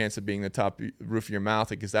better chance of being the top roof of your mouth,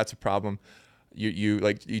 because that's a problem. You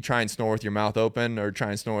try and snore with your mouth open or try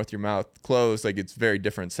and snore with your mouth closed, like it's very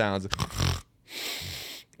different sounds.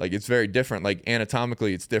 Like it's very different, like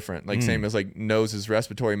anatomically it's different. Like same as like nose is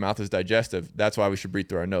respiratory, mouth is digestive. That's why we should breathe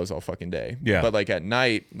through our nose all fucking day. Yeah. But like at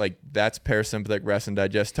night, like that's parasympathetic rest and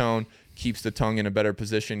digest tone, keeps the tongue in a better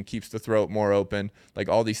position, keeps the throat more open. Like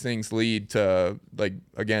all these things lead to like,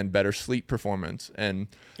 again, better sleep performance. And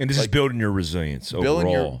this like, is building your resilience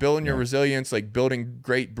overall. Building your resilience, like building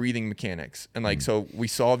great breathing mechanics. And like, so we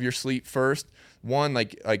solve your sleep first. One,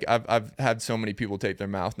 like I've had so many people tape their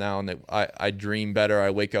mouth now, and that I dream better. I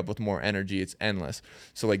wake up with more energy. It's endless.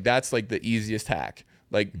 So like that's like the easiest hack.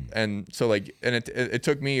 Like and so like and it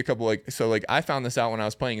took me a couple like I found this out when I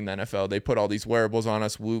was playing in the NFL. They put all these wearables on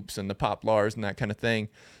us, Whoops and the Poplars and that kind of thing,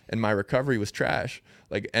 and my recovery was trash.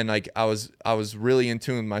 Like and like I was really in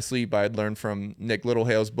tune with my sleep. I had learned from Nick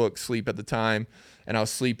Littlehale's book Sleep at the time. And I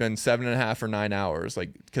was sleeping 7.5 or 9 hours,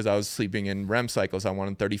 like because I was sleeping in REM cycles. I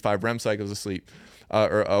wanted 35 REM cycles of sleep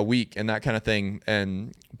or a week and that kind of thing.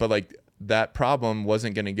 But like that problem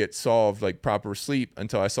wasn't going to get solved, like proper sleep,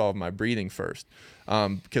 until I solved my breathing first.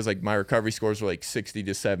 Because like my recovery scores were like 60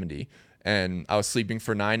 to 70. And I was sleeping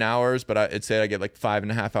for 9 hours, but I'd say I get like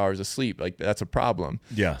 5.5 hours of sleep. Like that's a problem.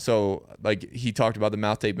 Yeah. So like he talked about the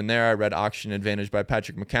mouth tape in there. I read Oxygen Advantage by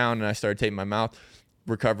Patrick McCown, and I started taping my mouth.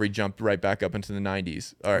 Recovery jumped right back up into the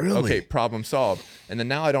 90s. All right, really? Okay, problem solved. And then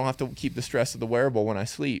now I don't have to keep the stress of the wearable when I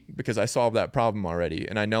sleep, because I solved that problem already,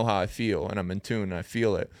 and I know how I feel, and I'm in tune, and I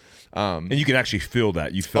feel it. And you can actually feel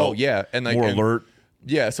that. You felt and like, more alert.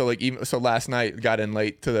 Yeah, so like so last night got in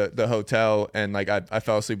late to the hotel, and like I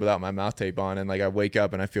fell asleep without my mouth tape on, and like I wake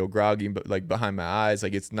up and I feel groggy, but like behind my eyes,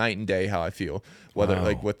 like it's night and day how I feel, whether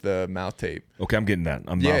like with the mouth tape. Okay, I'm getting that.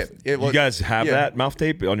 You guys have that mouth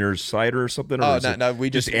tape on your site or something? Or no, we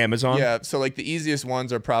just Amazon. Yeah, so like the easiest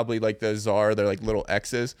ones are probably like the Czar. They're like little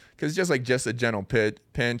X's, because it's just a gentle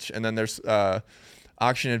pinch, and then there's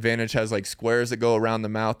Oxygen Advantage has like squares that go around the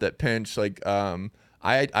mouth that pinch. Like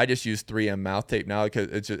I just use 3M mouth tape now because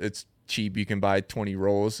it's cheap. You can buy 20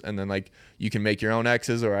 rolls, and then like you can make your own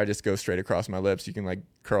X's, or I just go straight across my lips. You can like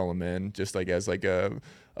curl them in just like as like a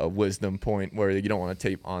wisdom point where you don't want to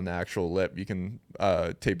tape on the actual lip. You can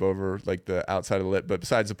tape over like the outside of the lip. But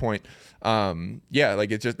besides the point,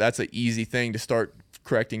 like it's just, that's an easy thing to start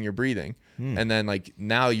correcting your breathing. And then like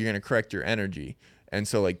now you're going to correct your energy. And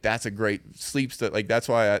so like that's a great sleep like that's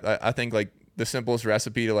why I think like the simplest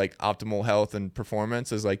recipe to like optimal health and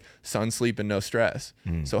performance is like sun, sleep, and no stress.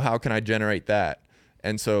 So how can I generate that?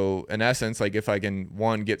 And so in essence, like if I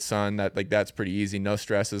can get sun, that's pretty easy. No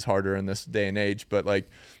stress is harder in this day and age, but like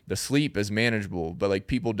the sleep is manageable. But like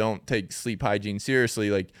people don't take sleep hygiene seriously.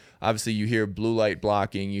 Like obviously you hear blue light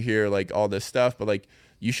blocking, you hear like all this stuff, but like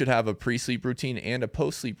you should have a pre-sleep routine and a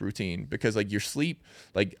post-sleep routine, because like your sleep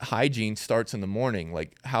like hygiene starts in the morning.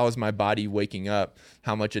 Like how is my body waking up?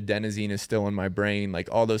 How much adenosine is still in my brain? Like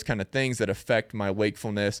all those kind of things that affect my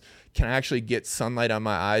wakefulness. Can I actually get sunlight on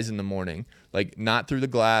my eyes in the morning? Like not through the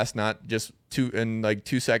glass, not just 2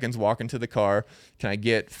 seconds walking to the car. Can I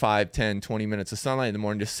get 5, 10, 20 minutes of sunlight in the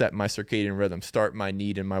morning to set my circadian rhythm, start my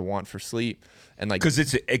need and my want for sleep? And like, because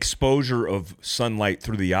it's exposure of sunlight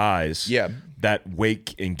through the eyes that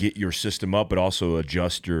wake and get your system up, but also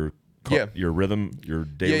adjust your rhythm, your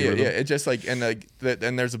daily rhythm. It's just like, and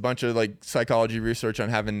there's a bunch of like psychology research on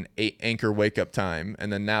having anchor wake up time,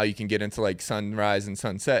 and then now you can get into like sunrise and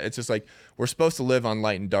sunset. It's just like we're supposed to live on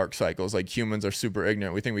light and dark cycles. Like humans are super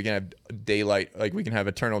ignorant. We think we can have daylight, like we can have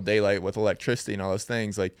eternal daylight with electricity and all those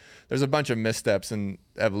things. Like there's a bunch of missteps in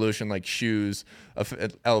evolution, like shoes,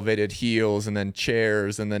 elevated heels, and then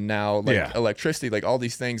chairs, and then now like electricity. Like all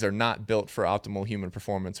these things are not built for optimal human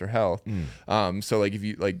performance or health. So like if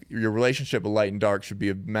you like your relationship with light and dark should be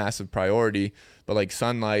a massive priority. But like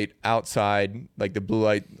sunlight outside, like the blue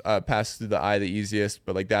light passes through the eye the easiest,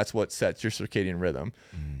 but like that's what sets your circadian rhythm.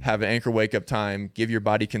 Have an anchor wake up time, give your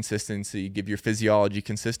body consistency, give your physiology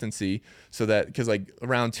consistency, so that, because like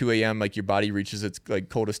around 2 a.m. like your body reaches its like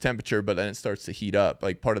coldest temperature, but then it starts to heat up.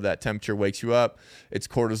 Like part of that temperature wakes you up. It's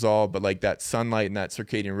cortisol, but like that sunlight and that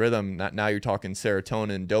circadian rhythm, now you're talking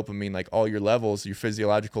serotonin, dopamine, like all your levels, your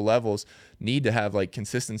physiological levels need to have like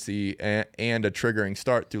consistency and a triggering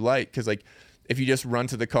start through light. Because like if you just run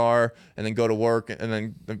to the car and then go to work and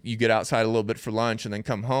then you get outside a little bit for lunch and then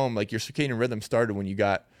come home, like your circadian rhythm started when you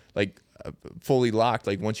got like fully locked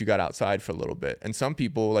like once you got outside for a little bit. And some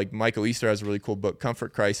people, like Michael Easter has a really cool book,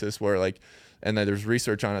 Comfort Crisis, where like, and then there's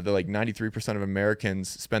research on it that like 93% of Americans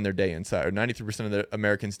spend their day inside, or 93% of the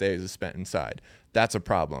Americans' days is spent inside. That's a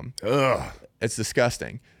problem. Ugh. It's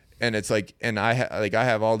disgusting. And it's like, and I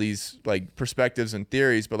have all these like perspectives and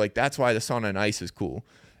theories, but like that's why the sauna and ice is cool,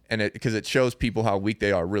 and because it shows people how weak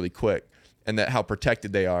they are really quick, and that how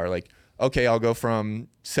protected they are. Like, okay, I'll go from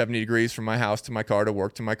 70 degrees from my house to my car to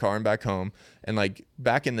work to my car and back home. And like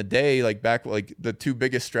back in the day, like the two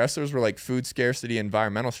biggest stressors were like food scarcity,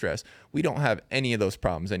 environmental stress. We don't have any of those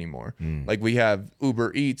problems anymore. Like we have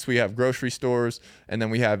Uber Eats, we have grocery stores, and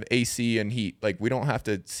then we have AC and heat. Like we don't have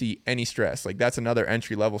to see any stress. Like that's another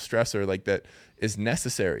entry level stressor like that is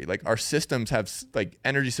necessary. Like our systems have like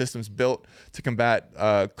energy systems built to combat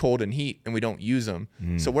cold and heat, and we don't use them.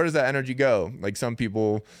 So where does that energy go? Like some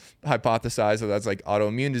people hypothesize that that's like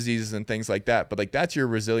autoimmune diseases and things like that, but like that's your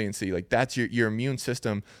resiliency. Like that's your immune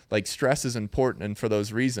system. Like stress is important, and for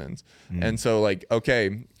those reasons. And so like,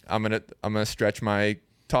 okay, I'm gonna stretch my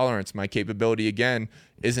tolerance. My capability again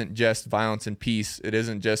isn't just violence and peace. It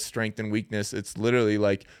isn't just strength and weakness. It's literally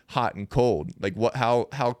like hot and cold. Like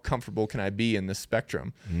how comfortable can I be in this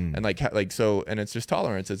spectrum? And like so, and it's just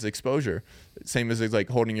tolerance. It's exposure. Same as like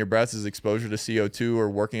holding your breath is exposure to CO2, or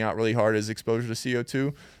working out really hard is exposure to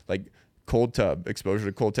CO2. Like cold tub, exposure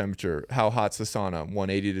to cold temperature. How hot's the sauna?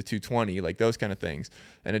 180 to 220, like those kind of things.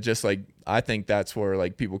 And it just like, I think that's where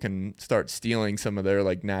like people can start stealing some of their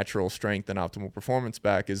like natural strength and optimal performance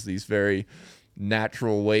back, is these very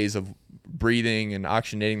natural ways of breathing and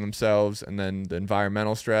oxygenating themselves, and then the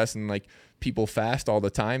environmental stress. And like people fast all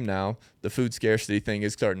the time now. The food scarcity thing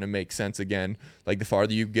is starting to make sense again. Like the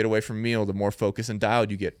farther you get away from meal, the more focused and dialed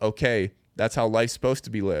you get. Okay, that's how life's supposed to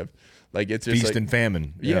be lived. Like it's just feast like, and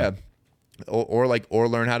famine. Yeah. Or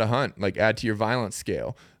learn how to hunt, like add to your violence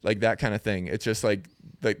scale, like that kind of thing. It's just like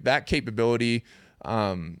that capability.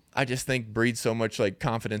 I just think breeds so much like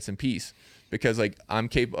confidence and peace, because like I'm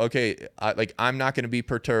capable. Okay, I'm not going to be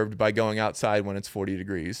perturbed by going outside when it's 40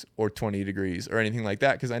 degrees or 20 degrees or anything like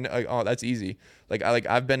that, because I know, like, oh, that's easy.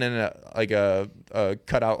 I've been in a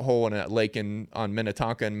cutout hole in a lake on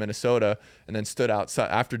Minnetonka in Minnesota, and then stood outside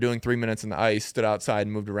after doing 3 minutes in the ice, stood outside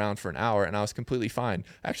and moved around for an hour, and I was completely fine.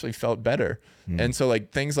 Actually felt better. And so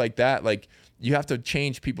like things like that, like you have to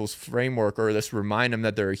change people's framework, or just remind them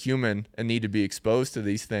that they're a human and need to be exposed to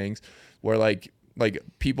these things, where like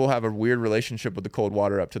people have a weird relationship with the cold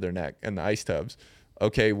water up to their neck and the ice tubs.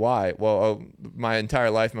 Okay, why? Well, my entire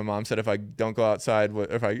life, my mom said if I don't go outside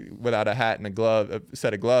without a hat and a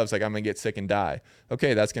set of gloves, like I'm gonna get sick and die.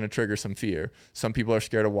 Okay, that's gonna trigger some fear. Some people are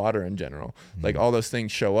scared of water in general. Like all those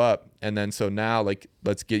things show up, and then so now like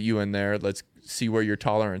let's get you in there. Let's see where your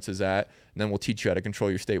tolerance is at, and then we'll teach you how to control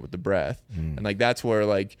your state with the breath. And like that's where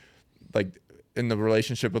like in the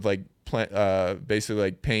relationship with like basically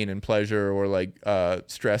like pain and pleasure, or like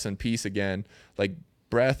stress and peace again, like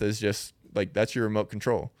breath is just like that's your remote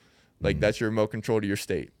control. Like that's your remote control to your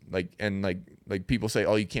state. Like people say,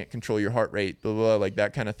 oh, you can't control your heart rate, blah, blah, blah, like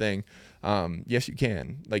that kind of thing. Yes, you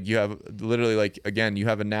can. Like you have literally like, again, you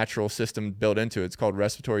have a natural system built into it. It's called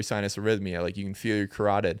respiratory sinus arrhythmia. Like you can feel your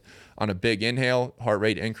carotid on a big inhale, heart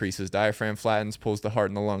rate increases, diaphragm flattens, pulls the heart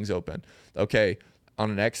and the lungs open. Okay. On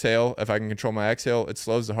an exhale, if I can control my exhale, it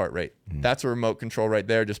slows the heart rate. That's a remote control right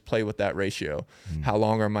there. Just play with that ratio. How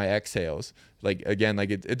long are my exhales? Like, again, like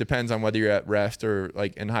it depends on whether you're at rest or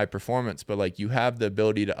like in high performance, but like you have the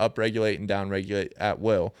ability to upregulate and downregulate at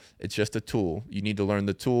will. It's just a tool. You need to learn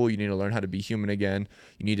the tool. You need to learn how to be human again.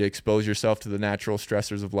 You need to expose yourself to the natural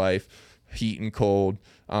stressors of life, heat and cold.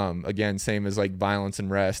 Again, same as like violence and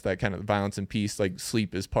rest, that kind of violence and peace. Like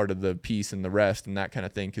sleep is part of the peace and the rest and that kind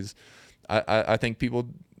of thing. Because I think people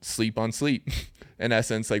sleep on sleep in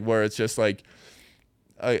essence, like where it's just like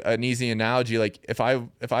an easy analogy. Like if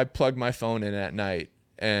I plug my phone in at night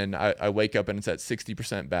and I wake up and it's at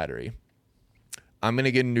 60% battery, I'm going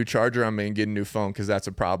to get a new charger. I'm going to get a new phone, because that's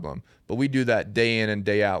a problem. But we do that day in and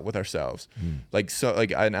day out with ourselves. Like, so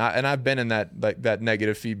like, and I've been in that, like that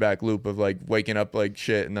negative feedback loop of like waking up like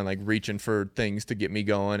shit and then like reaching for things to get me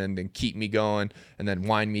going and then keep me going and then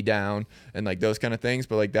wind me down and like those kind of things.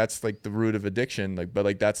 But like, that's like the root of addiction. Like, but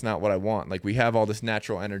like, that's not what I want. Like we have all this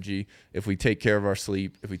natural energy. If we take care of our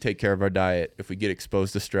sleep, if we take care of our diet, if we get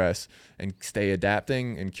exposed to stress and stay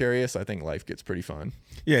adapting and curious, I think life gets pretty fun.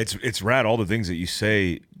 Yeah. It's rad. All the things that you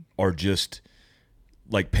say are just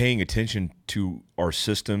like paying attention to our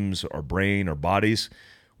systems, our brain, our bodies,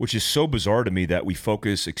 which is so bizarre to me that we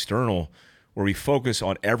focus external, where we focus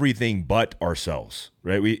on everything but ourselves,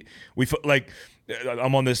 right? We like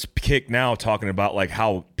I'm on this kick now talking about like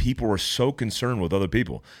how people are so concerned with other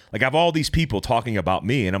people. Like I have all these people talking about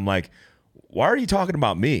me, and I'm like, why are you talking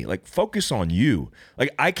about me? Like, focus on you.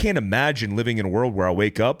 Like, I can't imagine living in a world where I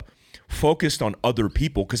wake up focused on other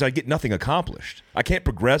people because I get nothing accomplished. I can't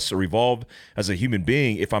progress or evolve as a human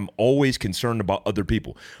being if I'm always concerned about other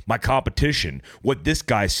people. My competition, what this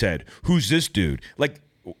guy said, who's this dude? Like,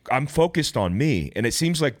 I'm focused on me. And it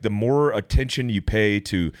seems like the more attention you pay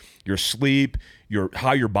to your sleep,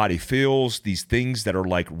 how your body feels, these things that are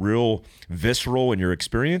like real visceral in your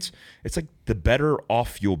experience, it's like the better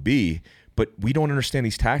off you'll be. But we don't understand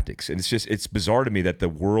these tactics. And it's bizarre to me that the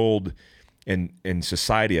world and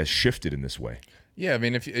society has shifted in this way. Yeah, I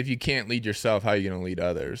mean, if you can't lead yourself, how are you going to lead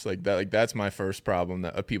others? Like that, that's my first problem.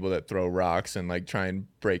 That people that throw rocks and like try and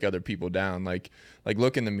break other people down. Like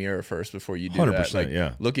look in the mirror first before you do 100%, that. Like,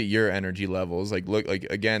 yeah. Look at your energy levels. Like look, like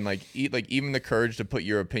again, like even the courage to put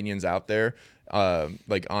your opinions out there,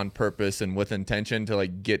 like on purpose and with intention to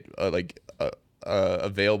like get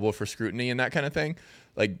available for scrutiny and that kind of thing.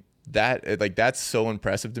 That's so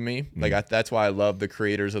impressive to me. Like that's why I love the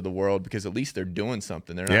creators of the world, because at least they're doing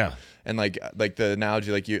something. They're not, yeah. And like the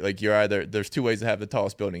analogy, you're either, there's two ways to have the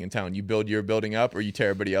tallest building in town. You build your building up, or you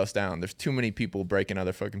tear everybody else down. There's too many people breaking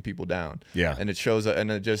other fucking people down. Yeah. And it shows,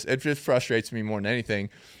 and it just frustrates me more than anything.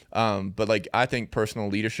 But like I think personal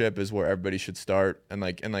leadership is where everybody should start. And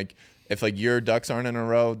if like your ducks aren't in a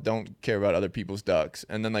row, don't care about other people's ducks.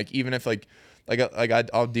 And then like even if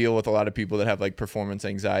I'll deal with a lot of people that have like performance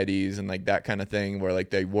anxieties and like that kind of thing, where like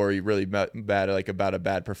they worry really bad like about a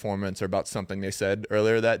bad performance or about something they said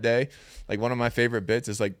earlier that day. Like one of my favorite bits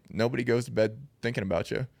is like, nobody goes to bed thinking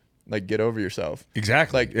about you. Like, get over yourself.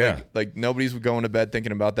 Exactly. Like nobody's going to bed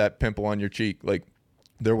thinking about that pimple on your cheek. Like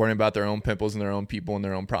they're worrying about their own pimples and their own people and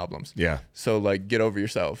their own problems. Yeah. So like get over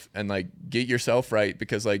yourself and like get yourself right,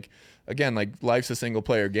 because like again, like life's a single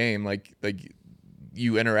player game. Like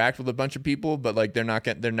you interact with a bunch of people, but like they're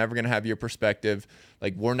never going to have your perspective.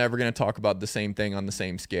 Like we're never going to talk about the same thing on the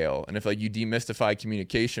same scale. And if like you demystify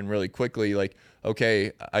communication really quickly, like,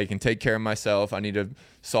 okay, I can take care of myself. I need to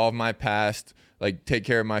solve my past, like take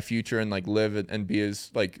care of my future, and like live and be as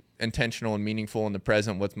like intentional and meaningful in the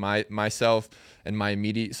present with myself and my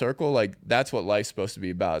immediate circle. Like that's what life's supposed to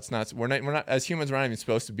be about. It's not, we're not as humans, we're not even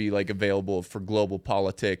supposed to be like available for global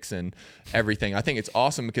politics and everything. I think it's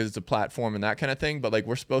awesome because it's a platform and that kind of thing, but like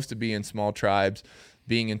we're supposed to be in small tribes,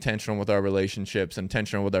 being intentional with our relationships,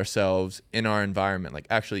 intentional with ourselves in our environment, like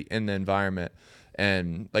actually in the environment.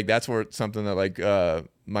 And like that's where something that like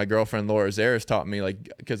my girlfriend Laura Zaris taught me, like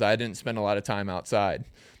because I didn't spend a lot of time outside.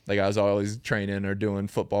 Like I was always training or doing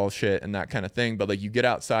football shit and that kind of thing. But like you get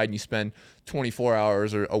outside and you spend 24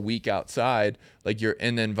 hours or a week outside, like you're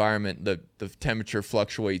in the environment, the temperature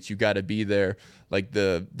fluctuates, you got to be there. Like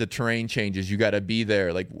the terrain changes, you got to be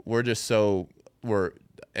there. Like we're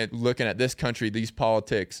looking at this country, these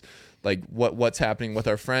politics, like what's happening with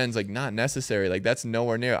our friends, like not necessary. Like that's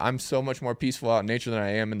nowhere near. I'm so much more peaceful out in nature than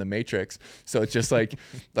I am in the Matrix. So it's just like,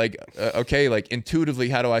 okay, like intuitively,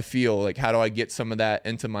 how do I feel? Like, how do I get some of that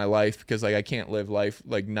into my life? Because like, I can't live life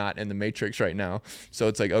like not in the Matrix right now. So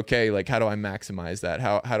it's like, okay, like how do I maximize that?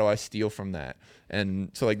 How do I steal from that? And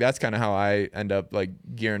so like, that's kind of how I end up like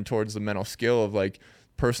gearing towards the mental skill of like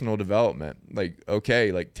personal development. Like,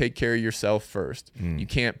 okay, like take care of yourself first. You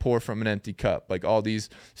can't pour from an empty cup. Like all these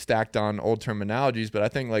stacked on old terminologies, but I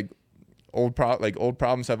think like old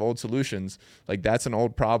problems have old solutions. Like that's an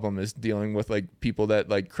old problem, is dealing with like people that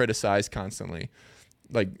like criticize constantly.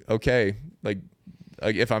 Like, okay, like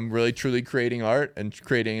if I'm really truly creating art and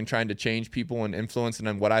trying to change people and influence and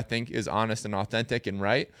then what I think is honest and authentic and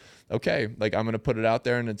right, okay, like I'm gonna put it out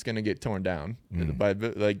there and it's gonna get torn down. But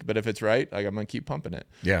if it's right, like I'm gonna keep pumping it.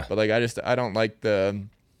 Yeah. But like I don't like because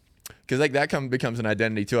like that becomes an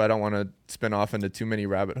identity too. I don't want to spin off into too many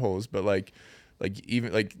rabbit holes, but like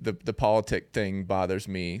even like the politic thing bothers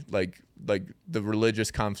me. Like the religious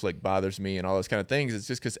conflict bothers me and all those kind of things. It's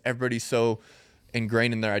just because everybody's so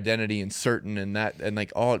ingrained in their identity and certain and that, and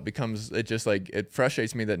like all it becomes, it just like, it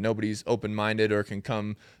frustrates me that nobody's open-minded or can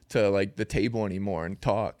come to like the table anymore and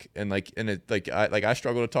talk. And I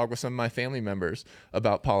struggle to talk with some of my family members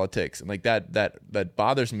about politics, and like that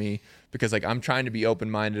bothers me, because like I'm trying to be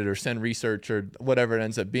open-minded or send research or whatever it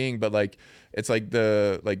ends up being, but like it's like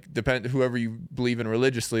depend whoever you believe in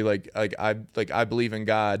religiously, like I believe in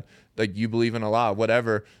God, like you believe in Allah,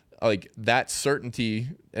 whatever. like that certainty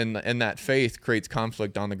and that faith creates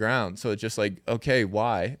conflict on the ground. So it's just like, okay,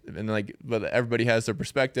 why? And like, but everybody has their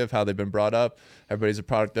perspective, how they've been brought up. Everybody's a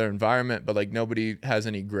product of their environment, but like nobody has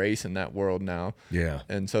any grace in that world now. Yeah.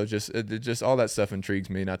 And so it just all that stuff intrigues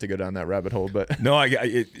me, not to go down that rabbit hole, but no,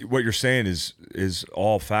 what you're saying is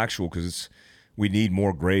all factual, because we need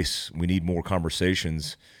more grace. We need more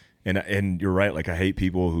conversations. And you're right. Like, I hate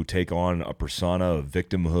people who take on a persona of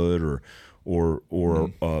victimhood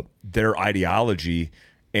or their ideology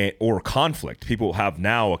or conflict. People have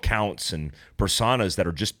now accounts and personas that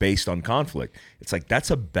are just based on conflict. It's like,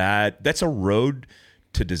 that's a road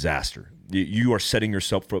to disaster. You are setting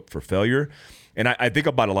yourself up for failure. And I think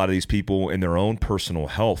about a lot of these people in their own personal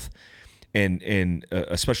health, and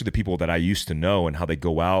especially the people that I used to know, and how they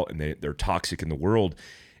go out and they're toxic in the world.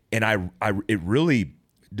 And it really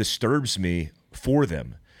disturbs me for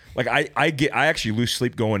them. Like, I actually lose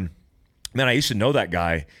sleep going, man, I used to know that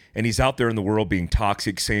guy, and he's out there in the world being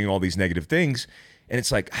toxic, saying all these negative things. And it's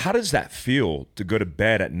like, how does that feel to go to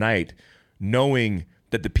bed at night knowing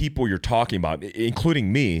that the people you're talking about,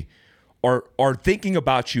 including me, are thinking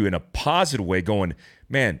about you in a positive way, going,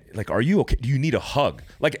 man, like, are you okay? Do you need a hug?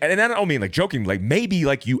 Like, and I don't mean like joking, like maybe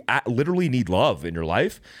like you literally need love in your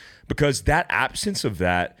life, because that absence of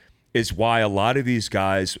that is why a lot of these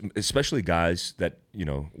guys, especially guys that, you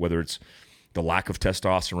know, whether it's the lack of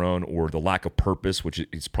testosterone or the lack of purpose, which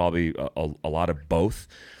is probably a lot of both,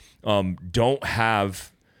 don't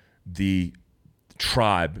have the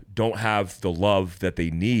tribe, don't have the love that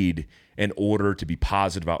they need in order to be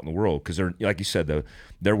positive out in the world. Because they're, like you said,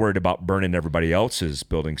 they're worried about burning everybody else's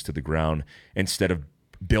buildings to the ground instead of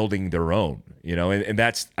building their own, you know, and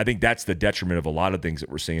I think that's the detriment of a lot of things that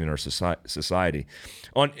we're seeing in our society.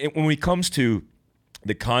 When it comes to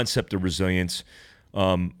the concept of resilience,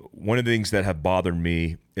 one of the things that have bothered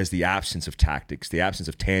me is the absence of tactics, the absence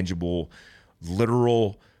of tangible,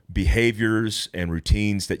 literal behaviors and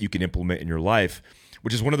routines that you can implement in your life,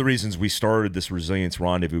 which is one of the reasons we started this Resilience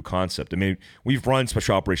Rendezvous concept. I mean, we've run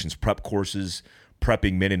special operations prep courses,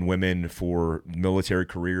 prepping men and women for military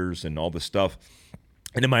careers and all this stuff.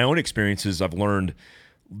 And in my own experiences, I've learned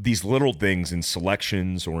these little things in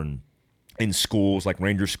selections or in schools like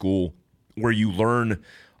Ranger School, where you learn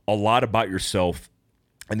a lot about yourself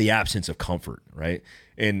in the absence of comfort, right?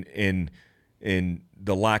 And in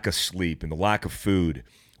the lack of sleep and the lack of food.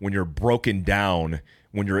 When you're broken down,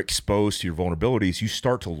 when you're exposed to your vulnerabilities, you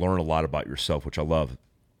start to learn a lot about yourself, which I love.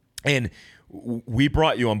 And we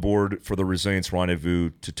brought you on board for the Resilience Rendezvous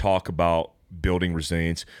to talk about building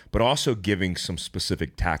resilience, but also giving some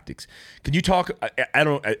specific tactics. Can you talk? I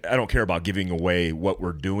don't care about giving away what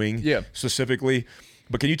we're doing specifically,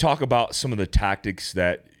 but can you talk about some of the tactics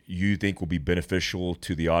that you think will be beneficial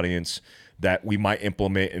to the audience that we might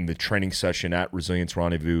implement in the training session at Resilience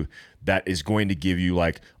Rendezvous that is going to give you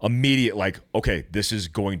like immediate, like, okay, this is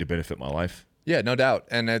going to benefit my life? Yeah, no doubt.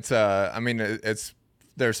 And it's,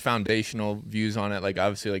 there's foundational views on it, like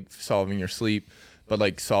obviously like solving your sleep, but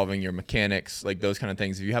like solving your mechanics, like those kind of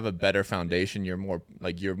things. If you have a better foundation, you're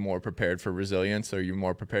more prepared for resilience, or you're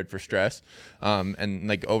more prepared for stress. And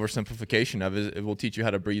like oversimplification of it will teach you how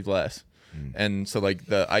to breathe less. And so like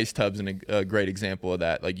the ice tub's a great example of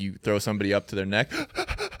that. Like you throw somebody up to their neck,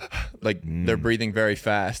 like they're breathing very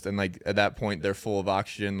fast, and like at that point they're full of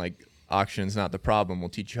oxygen. Like oxygen's not the problem. We'll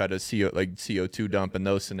teach you how to CO2 dump in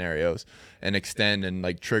those scenarios, and extend and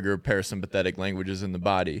like trigger parasympathetic languages in the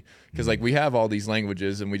body. Because like we have all these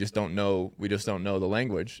languages and we just don't know the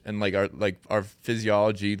language. And like our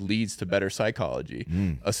physiology leads to better psychology.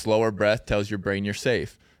 A slower breath tells your brain you're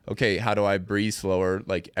safe. Okay, how do I breathe slower,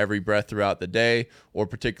 like every breath throughout the day, or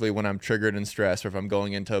particularly when I'm triggered and stressed, or if I'm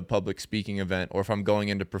going into a public speaking event, or if I'm going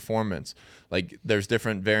into performance? Like there's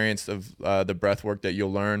different variants of the breath work that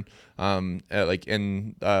you'll learn like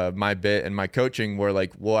in my bit and my coaching, where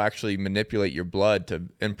like we'll actually manipulate your blood to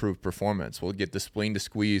improve performance. We'll get the spleen to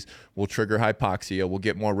squeeze, we'll trigger hypoxia, we'll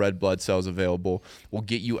get more red blood cells available, we'll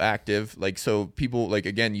get you active. Like so people, like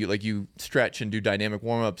again, you stretch and do dynamic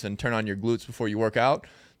warm-ups and turn on your glutes before you work out.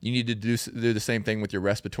 You need to do the same thing with your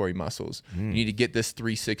respiratory muscles. You need to get this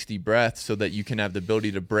 360 breath so that you can have the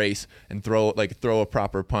ability to brace and throw a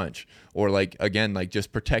proper punch, or like again, like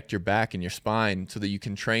just protect your back and your spine so that you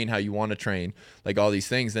can train how you want to train, like all these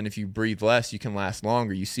things. Then if you breathe less, you can last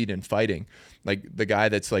longer. You see it in fighting. Like the guy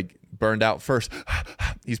that's like burned out first,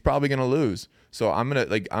 he's probably going to lose. So I'm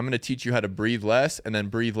gonna teach you how to breathe less and then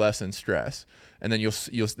breathe less in stress. And then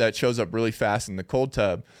you'll that shows up really fast in the cold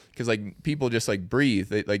tub, because like people just like breathe.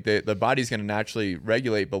 The body's gonna naturally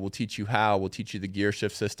regulate, but we'll teach you how. We'll teach you the gear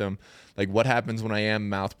shift system, like what happens when I am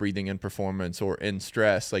mouth breathing in performance or in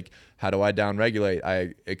stress. Like how do I down regulate?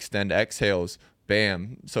 I extend exhales.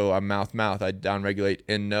 Bam. So I'm mouth. I down regulate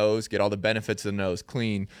in nose, get all the benefits of the nose,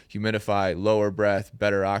 clean, humidify, lower breath,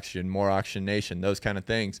 better oxygen, more oxygenation, those kind of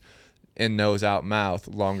things. In nose, out mouth,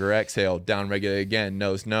 longer exhale, down regulate again,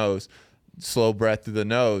 nose, slow breath through the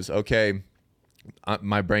nose. Okay,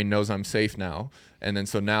 my brain knows I'm safe now. And then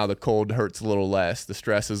so now the cold hurts a little less, the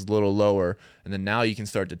stress is a little lower, and then now you can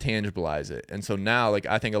start to tangibilize it. And so now, like,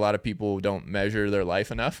 I think a lot of people don't measure their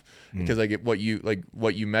life enough, because what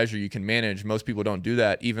you measure you can manage. Most people don't do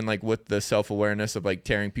that. Even like with the self-awareness of like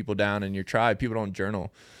tearing people down in your tribe, people don't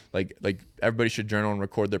journal. Like everybody should journal and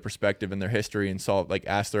record their perspective and their history and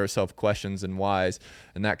ask themselves questions and whys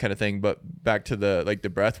and that kind of thing. But back to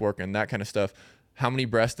the breath work and that kind of stuff. How many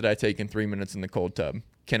breaths did I take in 3 minutes in the cold tub?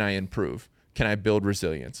 Can I improve? Can I build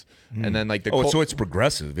resilience? And then like so it's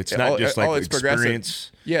progressive. It's not just like it's experience.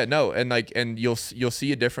 Progressive. Yeah, no, and you'll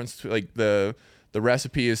see a difference. Like the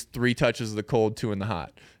recipe is 3 touches of the cold, 2 in the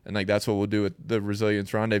hot, and like that's what we'll do with the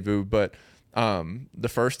resilience rendezvous. But the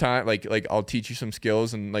first time, like I'll teach you some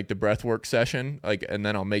skills and like the breath work session, like, and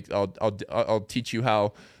then I'll teach you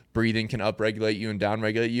how breathing can upregulate you and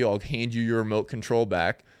downregulate you. I'll hand you your remote control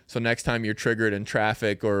back. So next time you're triggered in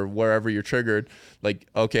traffic or wherever you're triggered, like,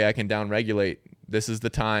 okay, I can downregulate. This is the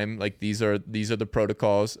time. Like these are the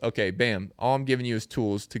protocols. Okay, bam. All I'm giving you is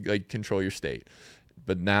tools to like control your state.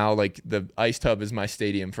 But now like the ice tub is my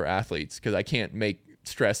stadium for athletes, because I can't make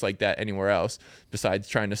stress like that anywhere else besides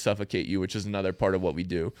trying to suffocate you, which is another part of what we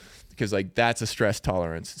do, because like that's a stress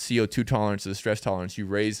tolerance. CO2 tolerance is a stress tolerance. You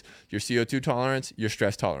raise your CO2 tolerance, your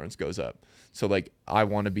stress tolerance goes up. So like I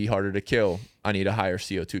want to be harder to kill, I need a higher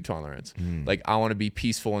CO2 tolerance. Like I want to be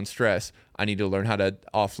peaceful in stress, I need to learn how to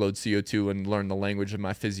offload CO2 and learn the language of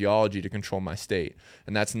my physiology to control my state.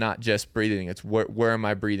 And that's not just breathing, it's where am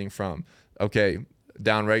I breathing from? Okay,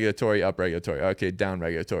 down regulatory, up regulatory. Okay, down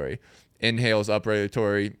regulatory. Inhales up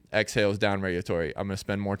regulatory, exhales down regulatory. I'm going to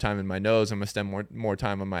spend more time in my nose. I'm going to spend more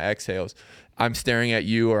time on my exhales. I'm staring at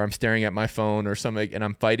you, or I'm staring at my phone or something, and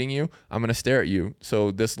I'm fighting you. I'm going to stare at you.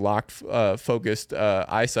 So this locked, focused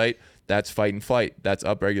eyesight, that's fight and flight. That's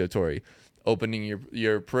up regulatory. Opening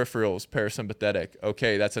your peripherals, parasympathetic.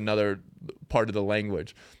 Okay, that's another part of the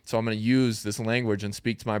language. So I'm going to use this language and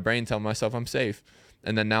speak to my brain, tell myself I'm safe.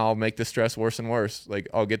 And then now I'll make the stress worse and worse. Like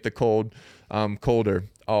I'll get the cold colder.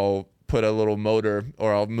 I'll put a little motor,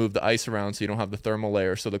 or I'll move the ice around so you don't have the thermal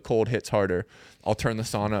layer, so the cold hits harder. I'll turn the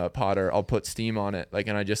sauna up hotter. I'll put steam on it, like,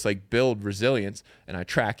 and I just like build resilience and I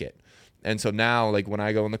track it. And so now, like when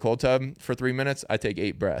I go in the cold tub for 3 minutes, I take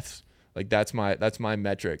 8 breaths. Like that's my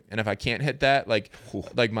metric. And if I can't hit that, like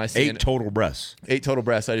my 8 total breaths. 8 total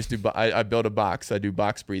breaths. I just do. I build a box. I do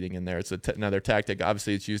box breathing in there. It's another tactic.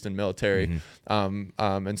 Obviously, it's used in military,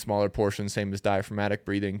 in smaller portions, same as diaphragmatic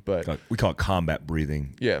breathing. But we call it combat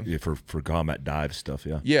breathing. Yeah, for combat dive stuff.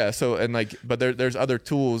 Yeah. Yeah. So and like, but there's other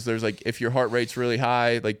tools. There's like if your heart rate's really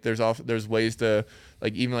high, like there's ways to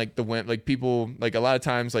like even like the wind. Like people like a lot of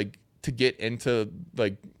times like to get into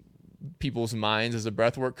like people's minds as a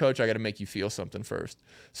breathwork coach, I got to make you feel something first.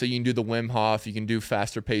 So you can do the Wim Hof, you can do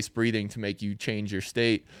faster paced breathing to make you change your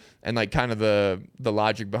state. And like kind of the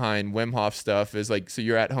logic behind Wim Hof stuff is like, so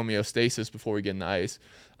you're at homeostasis before we get in the ice.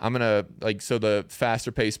 I'm going to like, so the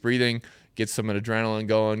faster paced breathing gets some adrenaline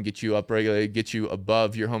going, get you upregulated, get you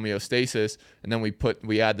above your homeostasis. And then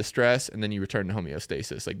we add the stress and then you return to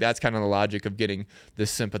homeostasis. Like that's kind of the logic of getting this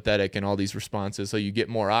sympathetic and all these responses. So you get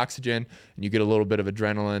more oxygen and you get a little bit of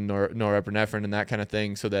adrenaline or norepinephrine and that kind of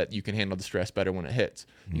thing so that you can handle the stress better when it hits.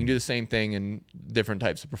 You can do the same thing in different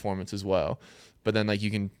types of performance as well. But then like you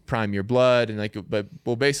can prime your blood and like, but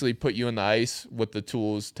we'll basically put you in the ice with the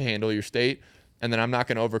tools to handle your state. And then I'm not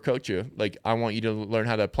going to overcoach you. Like I want you to learn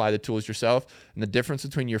how to apply the tools yourself. And the difference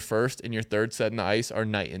between your first and your third set in the ice are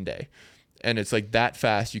night and day. And it's like that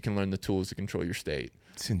fast you can learn the tools to control your state.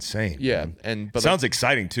 It's insane. Yeah, man. But sounds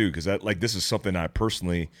exciting too, because this is something I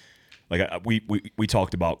personally like. We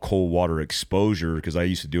talked about cold water exposure because I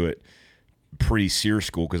used to do it pre-SEER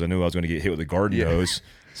school because I knew I was going to get hit with a garden hose.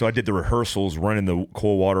 So I did the rehearsals running the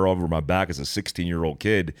cold water over my back as a 16-year-old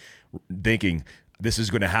kid, thinking this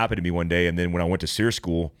is going to happen to me one day. And then when I went to SEER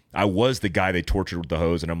school, I was the guy they tortured with the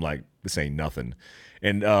hose, and I'm like, this ain't nothing.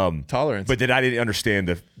 And tolerance. But then I didn't understand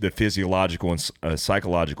the physiological and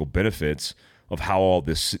psychological benefits of how all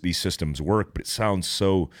these systems work. But it sounds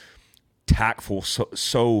so tactful,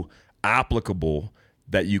 so applicable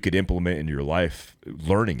that you could implement into your life,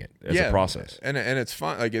 learning it as a process. And it's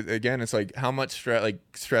fun. Like, again, it's like, how much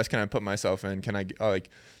stress can I put myself in? Can I,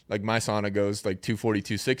 like my sauna goes like 240,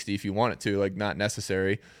 260 if you want it to, like not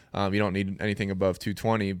necessary. You don't need anything above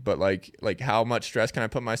 220, but like how much stress can I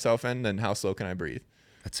put myself in, and how slow can I breathe?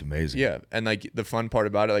 That's amazing. Yeah. And like the fun part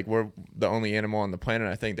about it, like we're the only animal on the planet,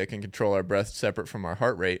 I think, that can control our breath separate from our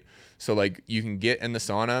heart rate. So like you can get in the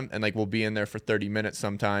sauna and like we'll be in there for 30 minutes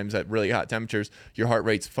sometimes at really hot temperatures. Your heart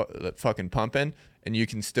rate's fucking pumping, and you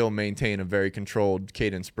can still maintain a very controlled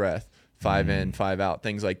cadence breath. 5 in, 5 out,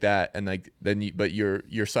 things like that. And like but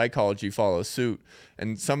your psychology follows suit.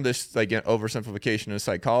 And some of this like oversimplification of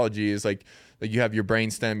psychology is like you have your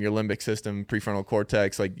brainstem, your limbic system, prefrontal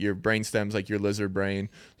cortex, like your brainstem's like your lizard brain,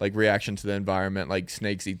 like reaction to the environment, like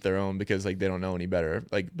snakes eat their own because like they don't know any better.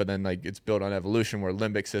 Like, but then like it's built on evolution, where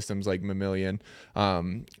limbic system's like mammalian.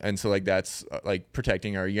 And so like that's like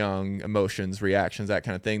protecting our young, emotions, reactions, that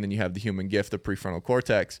kind of thing. Then you have the human gift, the prefrontal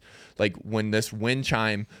cortex. Like when this wind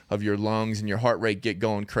chime of your lungs and your heart rate get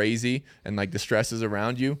going crazy, and like the stress is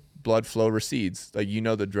around you, blood flow recedes. Like, you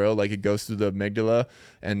know the drill. Like, it goes through the amygdala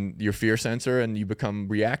and your fear sensor, and you become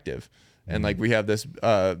reactive. And like we have this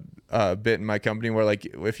bit in my company where like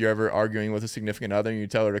if you're ever arguing with a significant other and you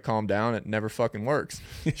tell her to calm down, it never fucking works.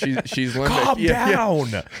 She's limbic. Calm down.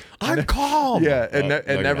 Yeah. I'm calm. Yeah,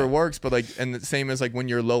 it never works. But like, and the same as like when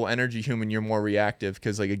you're low energy human, you're more reactive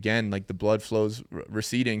because like again, like the blood flow's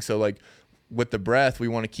receding. So like with the breath, we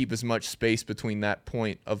want to keep as much space between that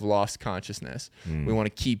point of lost consciousness. We want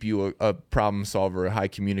to keep you a problem solver, a high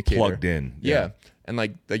communicator, plugged in. Yeah. And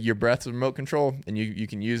like your breath's a remote control, and you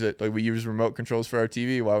can use it. Like we use remote controls for our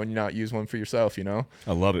TV. Why would you not use one for yourself? You know.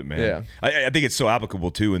 I love it, man. Yeah. I think it's so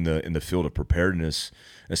applicable too in the field of preparedness,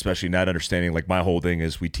 especially not understanding. Like my whole thing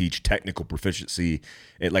is we teach technical proficiency,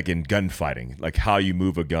 like in gunfighting, like how you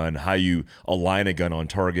move a gun, how you align a gun on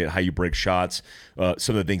target, how you break shots,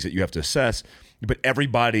 some of the things that you have to assess. But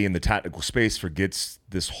everybody in the tactical space forgets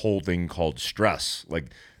this whole thing called stress,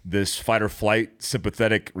 like this fight or flight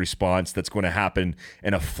sympathetic response that's going to happen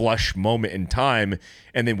in a flush moment in time.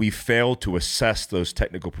 And then we fail to assess those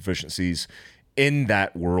technical proficiencies in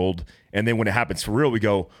that world. And then when it happens for real, we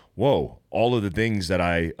go, whoa, all of the things that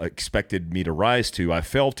I expected me to rise to, I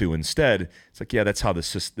failed to instead. It's like, yeah, that's how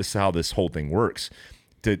this is how this whole thing works.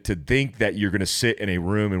 To think that you're going to sit in a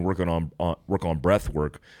room and work on breath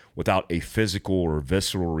work without a physical or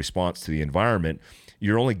visceral response to the environment,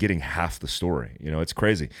 you're only getting half the story. You know, it's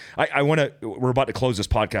crazy. We're about to close this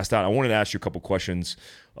podcast out. I wanted to ask you a couple questions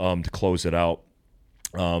to close it out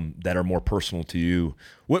that are more personal to you.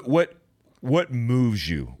 What moves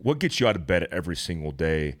you? What gets you out of bed every single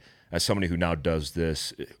day as somebody who now does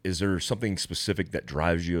this? Is there something specific that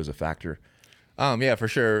drives you as a factor? Yeah, for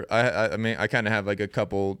sure. I mean, I kind of have like a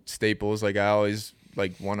couple staples. Like I always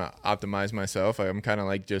like want to optimize myself. I'm kind of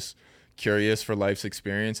like just curious for life's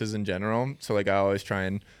experiences in general. So like I always try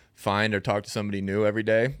and find or talk to somebody new every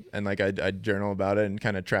day, and like I journal about it and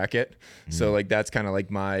kind of track it. So like that's kind of like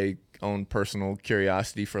my own personal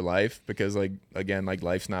curiosity for life, because like again, like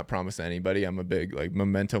life's not promised to anybody. I'm a big like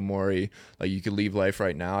memento mori, like you could leave life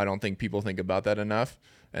right now. I don't think people think about that enough,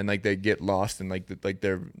 and like they get lost and like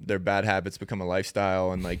their bad habits become a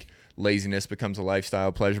lifestyle, and like laziness becomes a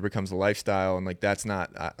lifestyle, pleasure becomes a lifestyle, and like that's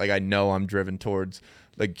not like I know I'm driven towards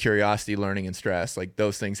like curiosity, learning, and stress. Like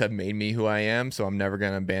those things have made me who I am, so I'm never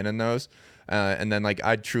going to abandon those. And then like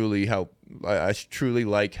I truly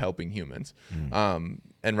like helping humans.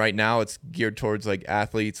 And right now it's geared towards like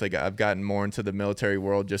athletes. Like I've gotten more into the military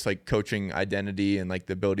world, just like coaching identity and like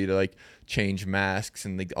the ability to like change masks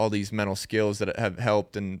and like all these mental skills that have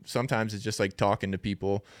helped. And sometimes it's just like talking to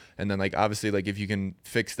people. And then like obviously like if you can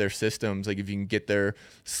fix their systems, like if you can get their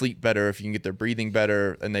sleep better, if you can get their breathing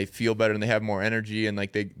better, and they feel better and they have more energy, and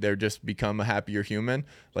like they're just become a happier human,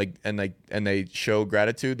 like and they show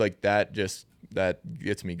gratitude, like that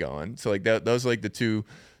gets me going. So like those are like the two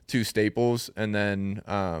staples. And then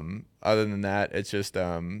other than that, it's just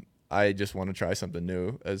I just want to try something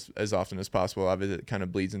new as often as possible. Obviously it kind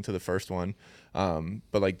of bleeds into the first one,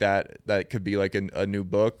 but like that could be like a new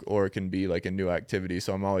book, or it can be like a new activity.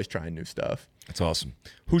 So I'm always trying new stuff. That's awesome.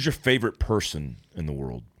 Who's your favorite person in the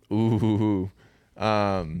world? Ooh,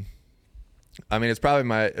 I mean, it's probably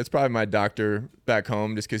my doctor back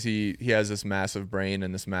home, just because he has this massive brain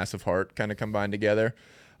and this massive heart kind of combined together.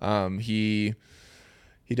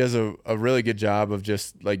 He does a really good job of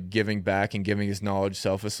just like giving back and giving his knowledge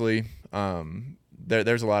selflessly.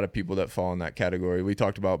 there's a lot of people that fall in that category. We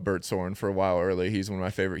talked about Bert Soren for a while earlier. He's one of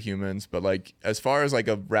my favorite humans. But like as far as like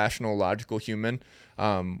a rational, logical human,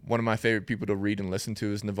 one of my favorite people to read and listen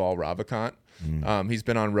to is Naval Ravikant. He's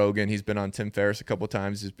been on Rogan. He's been on Tim Ferriss a couple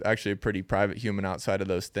times. He's actually a pretty private human outside of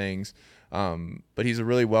those things. But he's a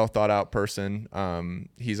really well thought out person.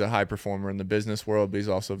 He's a high performer in the business world, but he's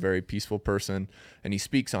also a very peaceful person, and he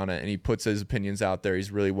speaks on it and he puts his opinions out there.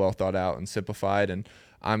 He's really well thought out and simplified. And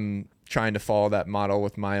I'm trying to follow that model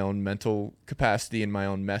with my own mental capacity and my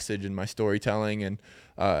own message and my storytelling, and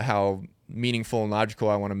how meaningful and logical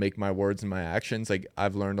I want to make my words and my actions. Like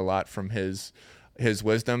I've learned a lot from his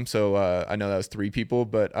wisdom. So I know that was 3 people,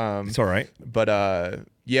 but it's all right. But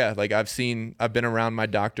yeah, like I've been around my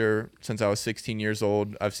doctor since I was 16 years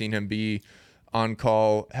old. I've seen him be on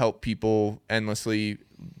call, help people endlessly,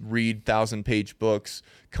 read 1,000-page books,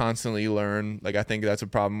 constantly learn. Like I think that's a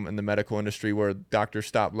problem in the medical industry where doctors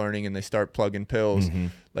stop learning and they start plugging pills,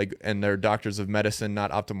 like, and they're doctors of medicine,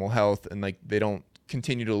 not optimal health, and like they don't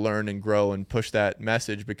continue to learn and grow and push that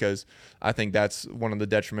message, because I think that's one of the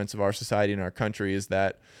detriments of our society and our country is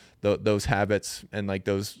that those habits and like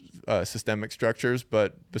those systemic structures.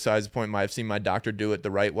 But besides the point, I've seen my doctor do it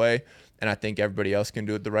the right way, and I think everybody else can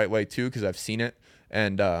do it the right way too, because I've seen it.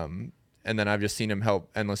 And then I've just seen him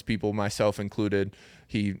help endless people, myself included.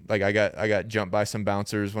 I got jumped by some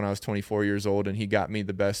bouncers when I was 24 years old, and he got me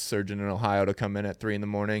the best surgeon in Ohio to come in at 3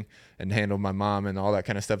 a.m. and handle my mom and all that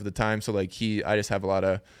kind of stuff at the time. So like I just have a lot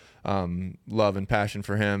of love and passion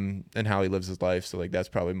for him and how he lives his life. So like that's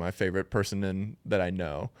probably my favorite person that I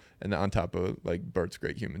know. And on top of like Bert's a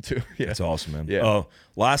great human too. Yeah. That's awesome, man. Yeah.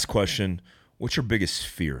 Last question. What's your biggest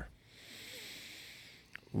fear?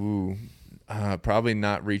 Ooh. Probably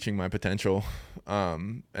not reaching my potential,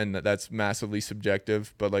 and that's massively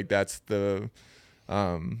subjective. But like that's the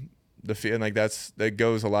fear, and like that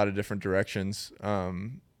goes a lot of different directions.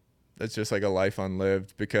 That's just like a life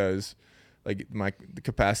unlived, because like the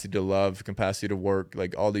capacity to love, capacity to work,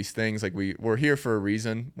 like all these things, like we're here for a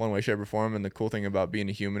reason, one way, shape, or form. And the cool thing about being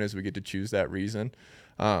a human is we get to choose that reason.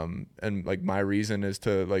 And like my reason is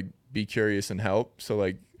to like be curious and help. So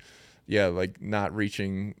like, yeah, like not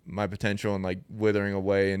reaching my potential and like withering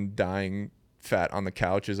away and dying fat on the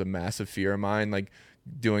couch is a massive fear of mine. Like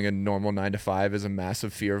doing a normal 9 to 5 is a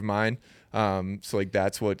massive fear of mine. So like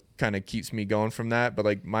that's what kind of keeps me going from that. But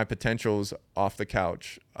like my potential is off the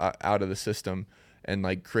couch, out of the system, and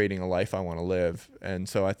like creating a life I want to live. And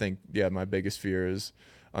so I think, yeah, my biggest fear is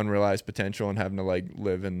unrealized potential and having to like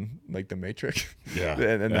live in like the Matrix,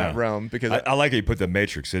 in that realm. Because I like how you put the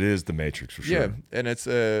Matrix. It is the Matrix for sure. Yeah, and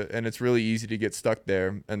it's really easy to get stuck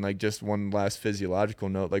there. And like just one last physiological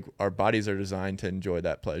note, like our bodies are designed to enjoy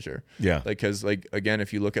that pleasure. Yeah, like because like again,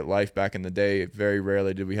 if you look at life back in the day, very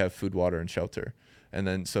rarely did we have food, water, and shelter. And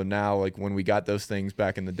then so now, like when we got those things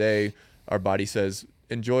back in the day, our body says,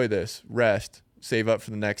 enjoy this, rest, save up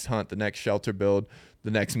for the next hunt, the next shelter build,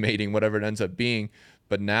 the next mating, whatever it ends up being.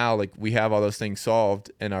 But now, like we have all those things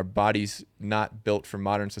solved, and our body's not built for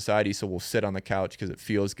modern society, so we'll sit on the couch because it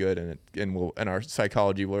feels good, and our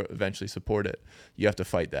psychology will eventually support it. You have to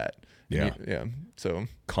fight that. Yeah. So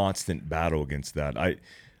constant battle against that. I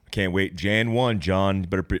can't wait. Jan 1, John, you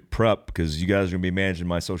better prep, because you guys are gonna be managing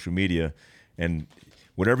my social media, and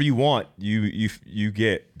whatever you want, you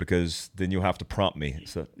get, because then you'll have to prompt me.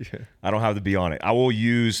 So I don't have to be on it. I will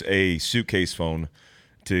use a suitcase phone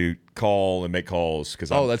to call and make calls,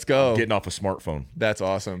 because let's go. I'm getting off a smartphone. That's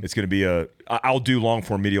awesome. It's going to be I'll do long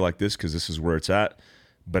form media like this because this is where it's at,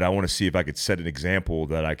 but I want to see if I could set an example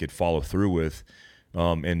that I could follow through with.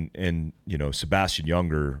 And you know, Sebastian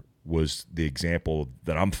Younger was the example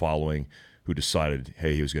that I'm following, who decided,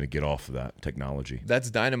 hey, he was going to get off of that technology. That's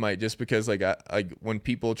dynamite, just because like when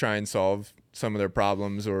people try and solve some of their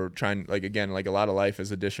problems, or try and like, again, like a lot of life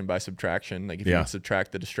is addition by subtraction. Like if you can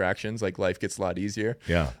subtract the distractions, like life gets a lot easier.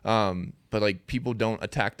 Yeah. But like people don't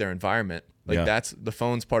attack their environment. Like that's the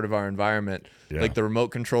phone's part of our environment. Like the remote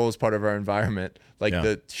control is part of our environment. Like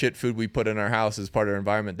the shit food we put in our house is part of our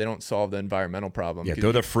environment. They don't solve the environmental problem. Yeah,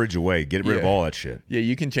 throw the fridge away. Get rid of all that shit. Yeah,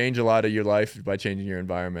 you can change a lot of your life by changing your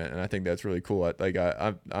environment, and I think that's really cool. Like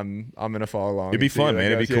I'm gonna follow along. It'd be fun,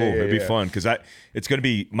 man. It'd be cool. It'd be fun, because it's gonna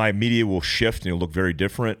be, my media will shift and it'll look very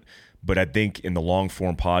different. But I think in the long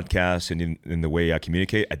form podcast and in the way I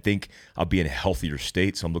communicate, I think I'll be in a healthier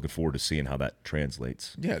state. So I'm looking forward to seeing how that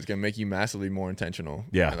translates. Yeah, it's gonna make you massively more intentional.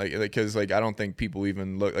 Yeah, because I don't think people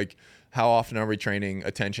even look like, how often are we training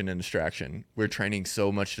attention and distraction? We're training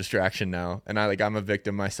so much distraction now, and I'm a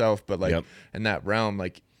victim myself. But in that realm,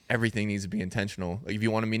 like everything needs to be intentional. Like if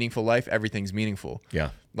you want a meaningful life, everything's meaningful. Yeah.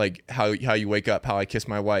 Like how you wake up, how I kiss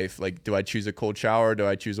my wife. Like, do I choose a cold shower? Do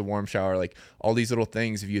I choose a warm shower? Like all these little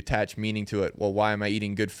things, if you attach meaning to it, well, why am I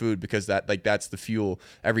eating good food? Because that's the fuel.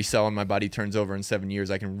 Every cell in my body turns over in 7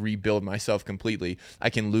 years. I can rebuild myself completely. I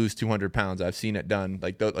can lose 200 pounds. I've seen it done.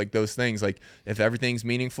 Like those things, like if everything's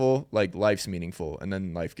meaningful, like life's meaningful, and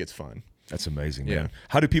then life gets fun. That's amazing, man.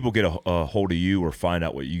 How do people get a hold of you or find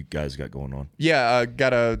out what you guys got going on? Yeah,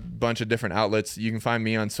 got a bunch of different outlets. You can find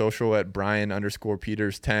me on social at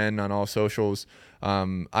Brian_Peters10 on all socials.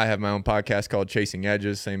 I have my own podcast called Chasing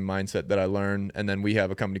Edges, same mindset that I learned. And then we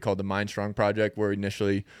have a company called the Mind Strong Project, where we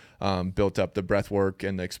initially built up the breath work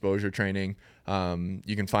and the exposure training.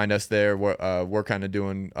 You can find us there. We're kind of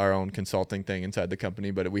doing our own consulting thing inside the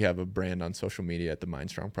company, but we have a brand on social media at the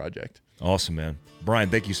Mind Strong Project. Awesome, man.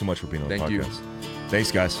 Brian, thank you so much for being on the podcast. Thank you.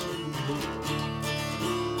 Thanks, guys.